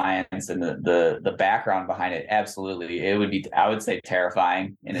know the science and the background behind it, absolutely it would be, I would say,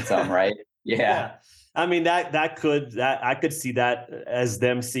 terrifying in its own right. Yeah, Yeah. I mean that I could see that as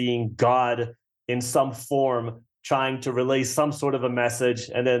them seeing God in some form trying to relay some sort of a message,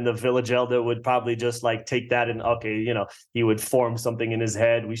 and then the village elder would probably just like take that and okay, he would form something in his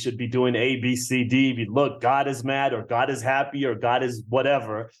head. We should be doing A, B, C, D. Look, God is mad or God is happy or God is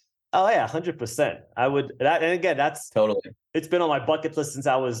whatever. Oh yeah, 100%. I would that, and again, totally. it's been on my bucket list since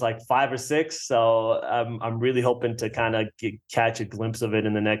I was like 5 or 6. So I'm really hoping to kind of catch a glimpse of it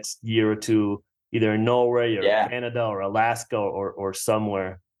in the next year or two, either in Norway or Yeah, Canada or Alaska or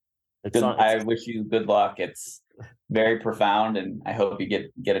somewhere. It's good. on. It's I wish you good luck. It's very profound, and I hope you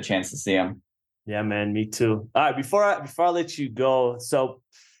get a chance to see them. Yeah, man. Me too. All right. Before I let you go, so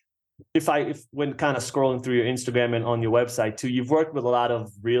if when kind of scrolling through your Instagram and on your website too, you've worked with a lot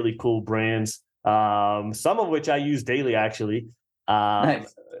of really cool brands, some of which I use daily actually. Um,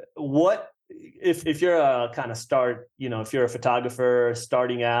 Nice. what if you're a kind of start, if you're a photographer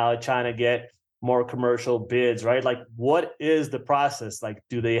starting out trying to get more commercial bids, right? Like, what is the process? Like,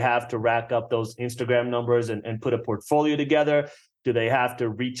 do they have to rack up those Instagram numbers and put a portfolio together? Do they have to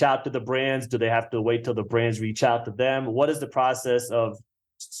reach out to the brands? Do they have to wait till the brands reach out to them? What is the process of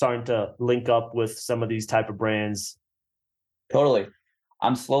starting to link up with some of these type of brands? Totally.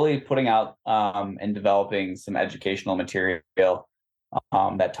 I'm slowly putting out and developing some educational material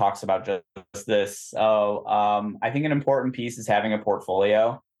that talks about just this. So I think an important piece is having a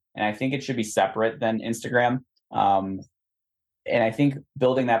portfolio, and I think it should be separate than Instagram. Um, and I think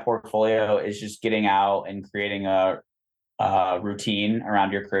building that portfolio is just getting out and creating a routine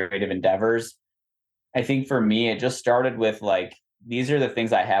around your creative endeavors. I think for me, it just started with like, these are the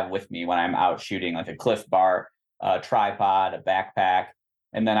things I have with me when I'm out shooting, like a Cliff Bar, a tripod, a backpack.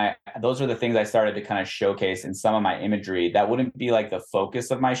 And then those are the things I started to kind of showcase in some of my imagery. That wouldn't be like the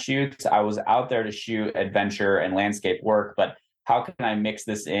focus of my shoots. I was out there to shoot adventure and landscape work, but how can I mix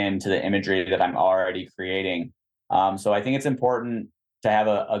this into the imagery that I'm already creating? So I think it's important to have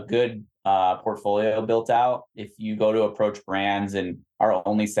a good portfolio built out. If you go to approach brands and are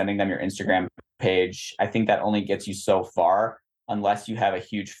only sending them your Instagram page, I think that only gets you so far. unless you have a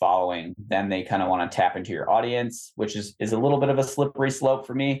huge following, then they kind of want to tap into your audience, which is a little bit of a slippery slope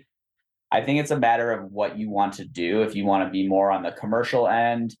for me. I think it's a matter of what you want to do. If you want to be more on the commercial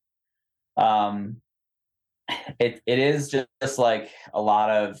end, um, it is just like a lot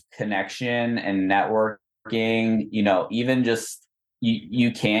of connection and networking. Even just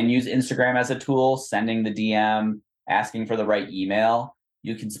you can use Instagram as a tool, sending the DM, asking for the right email.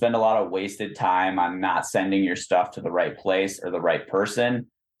 You can spend a lot of wasted time on not sending your stuff to the right place or the right person.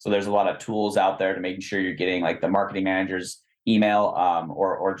 So there's a lot of tools out there to making sure you're getting like the marketing manager's email,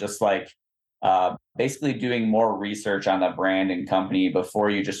 or just like basically doing more research on the brand and company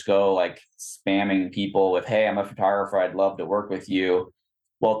before you just go like spamming people with, hey, I'm a photographer, I'd love to work with you.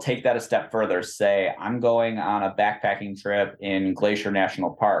 Well, take that a step further. Say, I'm going on a backpacking trip in Glacier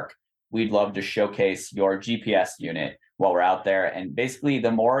National Park. We'd love to showcase your GPS unit while we're out there. And basically,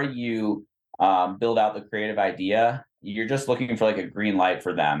 the more you build out the creative idea, you're just looking for like a green light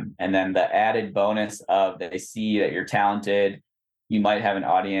for them. And then the added bonus of they see that you're talented, you might have an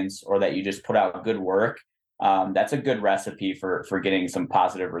audience, or that you just put out good work. That's a good recipe for getting some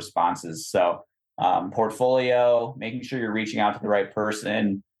positive responses. So portfolio, making sure you're reaching out to the right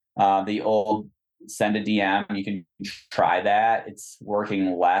person. The old send a DM, you can try that. It's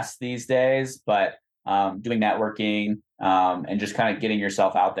working less these days, but doing networking and just kind of getting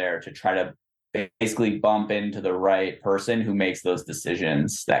yourself out there to try to basically bump into the right person who makes those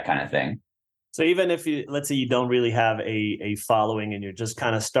decisions, that kind of thing. So even if let's say you don't really have a following and you're just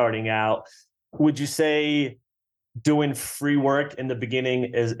kind of starting out, would you say doing free work in the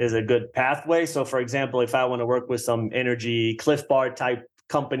beginning is a good pathway? So for example, if I want to work with some energy Cliff Bar type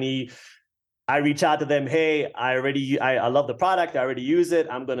company, I reach out to them, hey, I love the product, I already use it.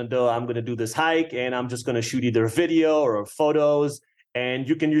 I'm gonna do this hike, and I'm just gonna shoot either a video or photos, and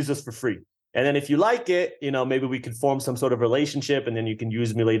you can use this for free. And then if you like it, maybe we can form some sort of relationship, and then you can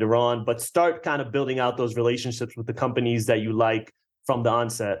use me later on. But start kind of building out those relationships with the companies that you like from the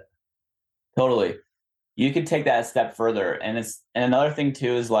onset. Totally. You can take that a step further. And another thing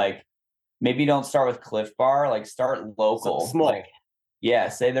too is like, maybe don't start with Cliff Bar, like start local. Small. Like, yeah,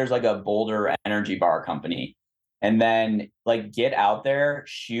 say there's like a Boulder energy bar company, and then like get out there,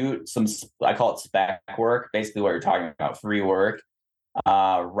 shoot some, I call it spec work, basically what you're talking about, free work,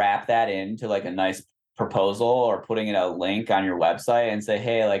 wrap that into like a nice proposal or putting in a link on your website and say,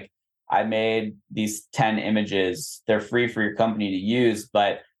 hey, like I made these 10 images, they're free for your company to use,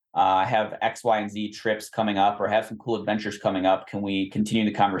 but I have X, Y, and Z trips coming up, or have some cool adventures coming up. Can we continue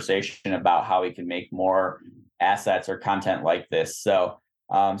the conversation about how we can make more assets or content like this? So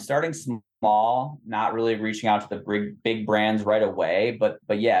starting small, not really reaching out to the big brands right away, but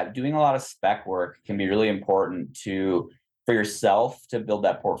yeah, doing a lot of spec work can be really important for yourself to build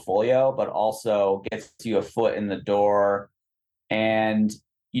that portfolio, but also gets you a foot in the door. And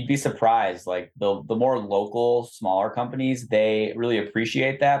you'd be surprised, like the more local, smaller companies, they really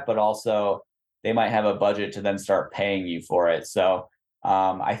appreciate that, but also they might have a budget to then start paying you for it. So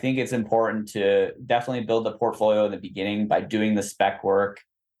I think it's important to definitely build the portfolio in the beginning by doing the spec work,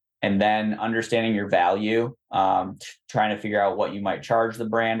 and then understanding your value, trying to figure out what you might charge the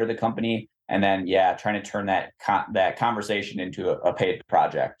brand or the company, and then trying to turn that conversation into a paid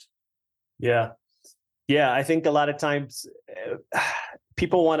project. Yeah. I think a lot of times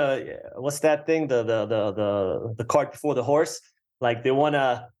people want to, what's that thing? The cart before the horse. Like they want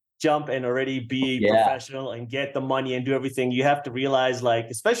to jump and already be professional and get the money and do everything. You have to realize, like,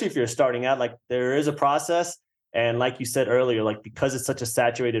 especially if you're starting out, like there is a process. And like you said earlier, like because it's such a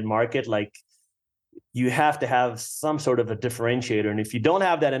saturated market, like you have to have some sort of a differentiator. And if you don't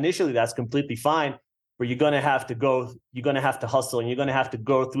have that initially, that's completely fine. But you're going to have to hustle, and you're going to have to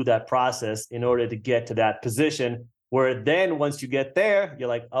go through that process in order to get to that position where then once you get there, you're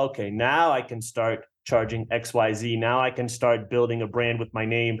like, okay, now I can start charging XYZ. Now I can start building a brand with my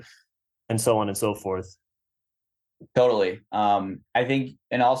name, and so on and so forth. Totally. I think,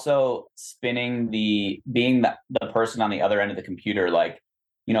 and also being the person on the other end of the computer, like,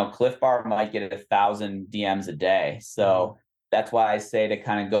 Cliff Bar might get 1,000 DMs a day. So that's why I say to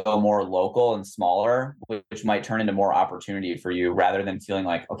kind of go more local and smaller, which might turn into more opportunity for you, rather than feeling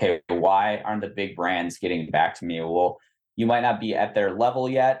like, okay, why aren't the big brands getting back to me? Well, you might not be at their level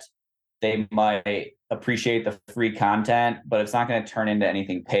yet. They might appreciate the free content, but it's not going to turn into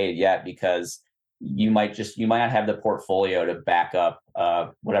anything paid yet, because you might not have the portfolio to back up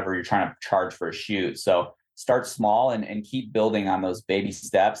whatever you're trying to charge for a shoot. So start small and keep building on those baby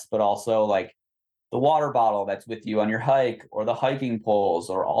steps, but also like the water bottle that's with you on your hike, or the hiking poles,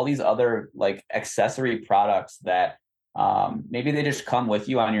 or all these other like accessory products that maybe they just come with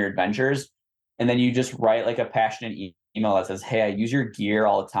you on your adventures. And then you just write like a passionate email that says, hey, I use your gear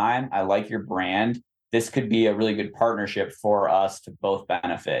all the time. I like your brand. This could be a really good partnership for us to both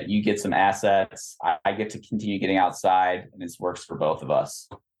benefit. You get some assets. I get to continue getting outside, and this works for both of us.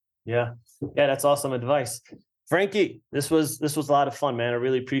 Yeah. Yeah. That's awesome advice. Frankie, this was a lot of fun, man. I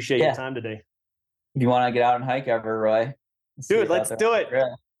really appreciate your time today. If you want to get out and hike ever, Roy? Dude, let's do it.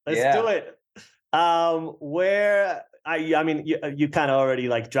 Let's do it. Where I mean, you kind of already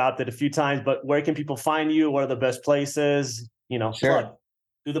like dropped it a few times, but where can people find you? What are the best places? Plug.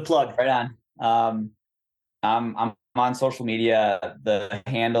 Do the plug. Right on. I'm on social media. The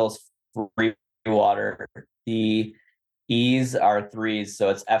handle's free water. The E's are threes, so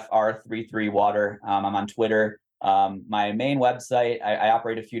it's FR33 water. I'm on Twitter. My main website, I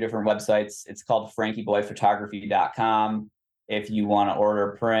operate a few different websites. It's called frankieboyphotography.com. If you want to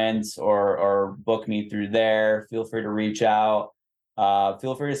order prints or book me through there, feel free to reach out.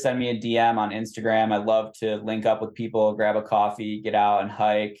 Feel free to send me a DM on Instagram. I love to link up with people, grab a coffee, get out and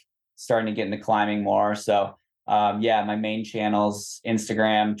hike. Starting to get into climbing more. So my main channels,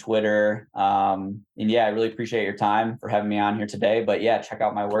 Instagram, Twitter. And I really appreciate your time for having me on here today. But yeah, check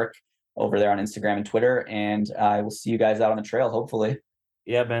out my work over there on Instagram and Twitter. And I will see you guys out on the trail, hopefully.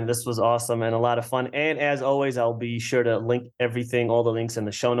 Yeah, man, this was awesome and a lot of fun. And as always, I'll be sure to link everything, all the links in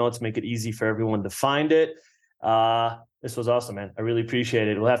the show notes, make it easy for everyone to find it. This was awesome, man. I really appreciate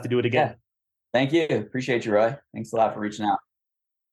it. We'll have to do it again. Yeah. Thank you. Appreciate you, Roy. Thanks a lot for reaching out.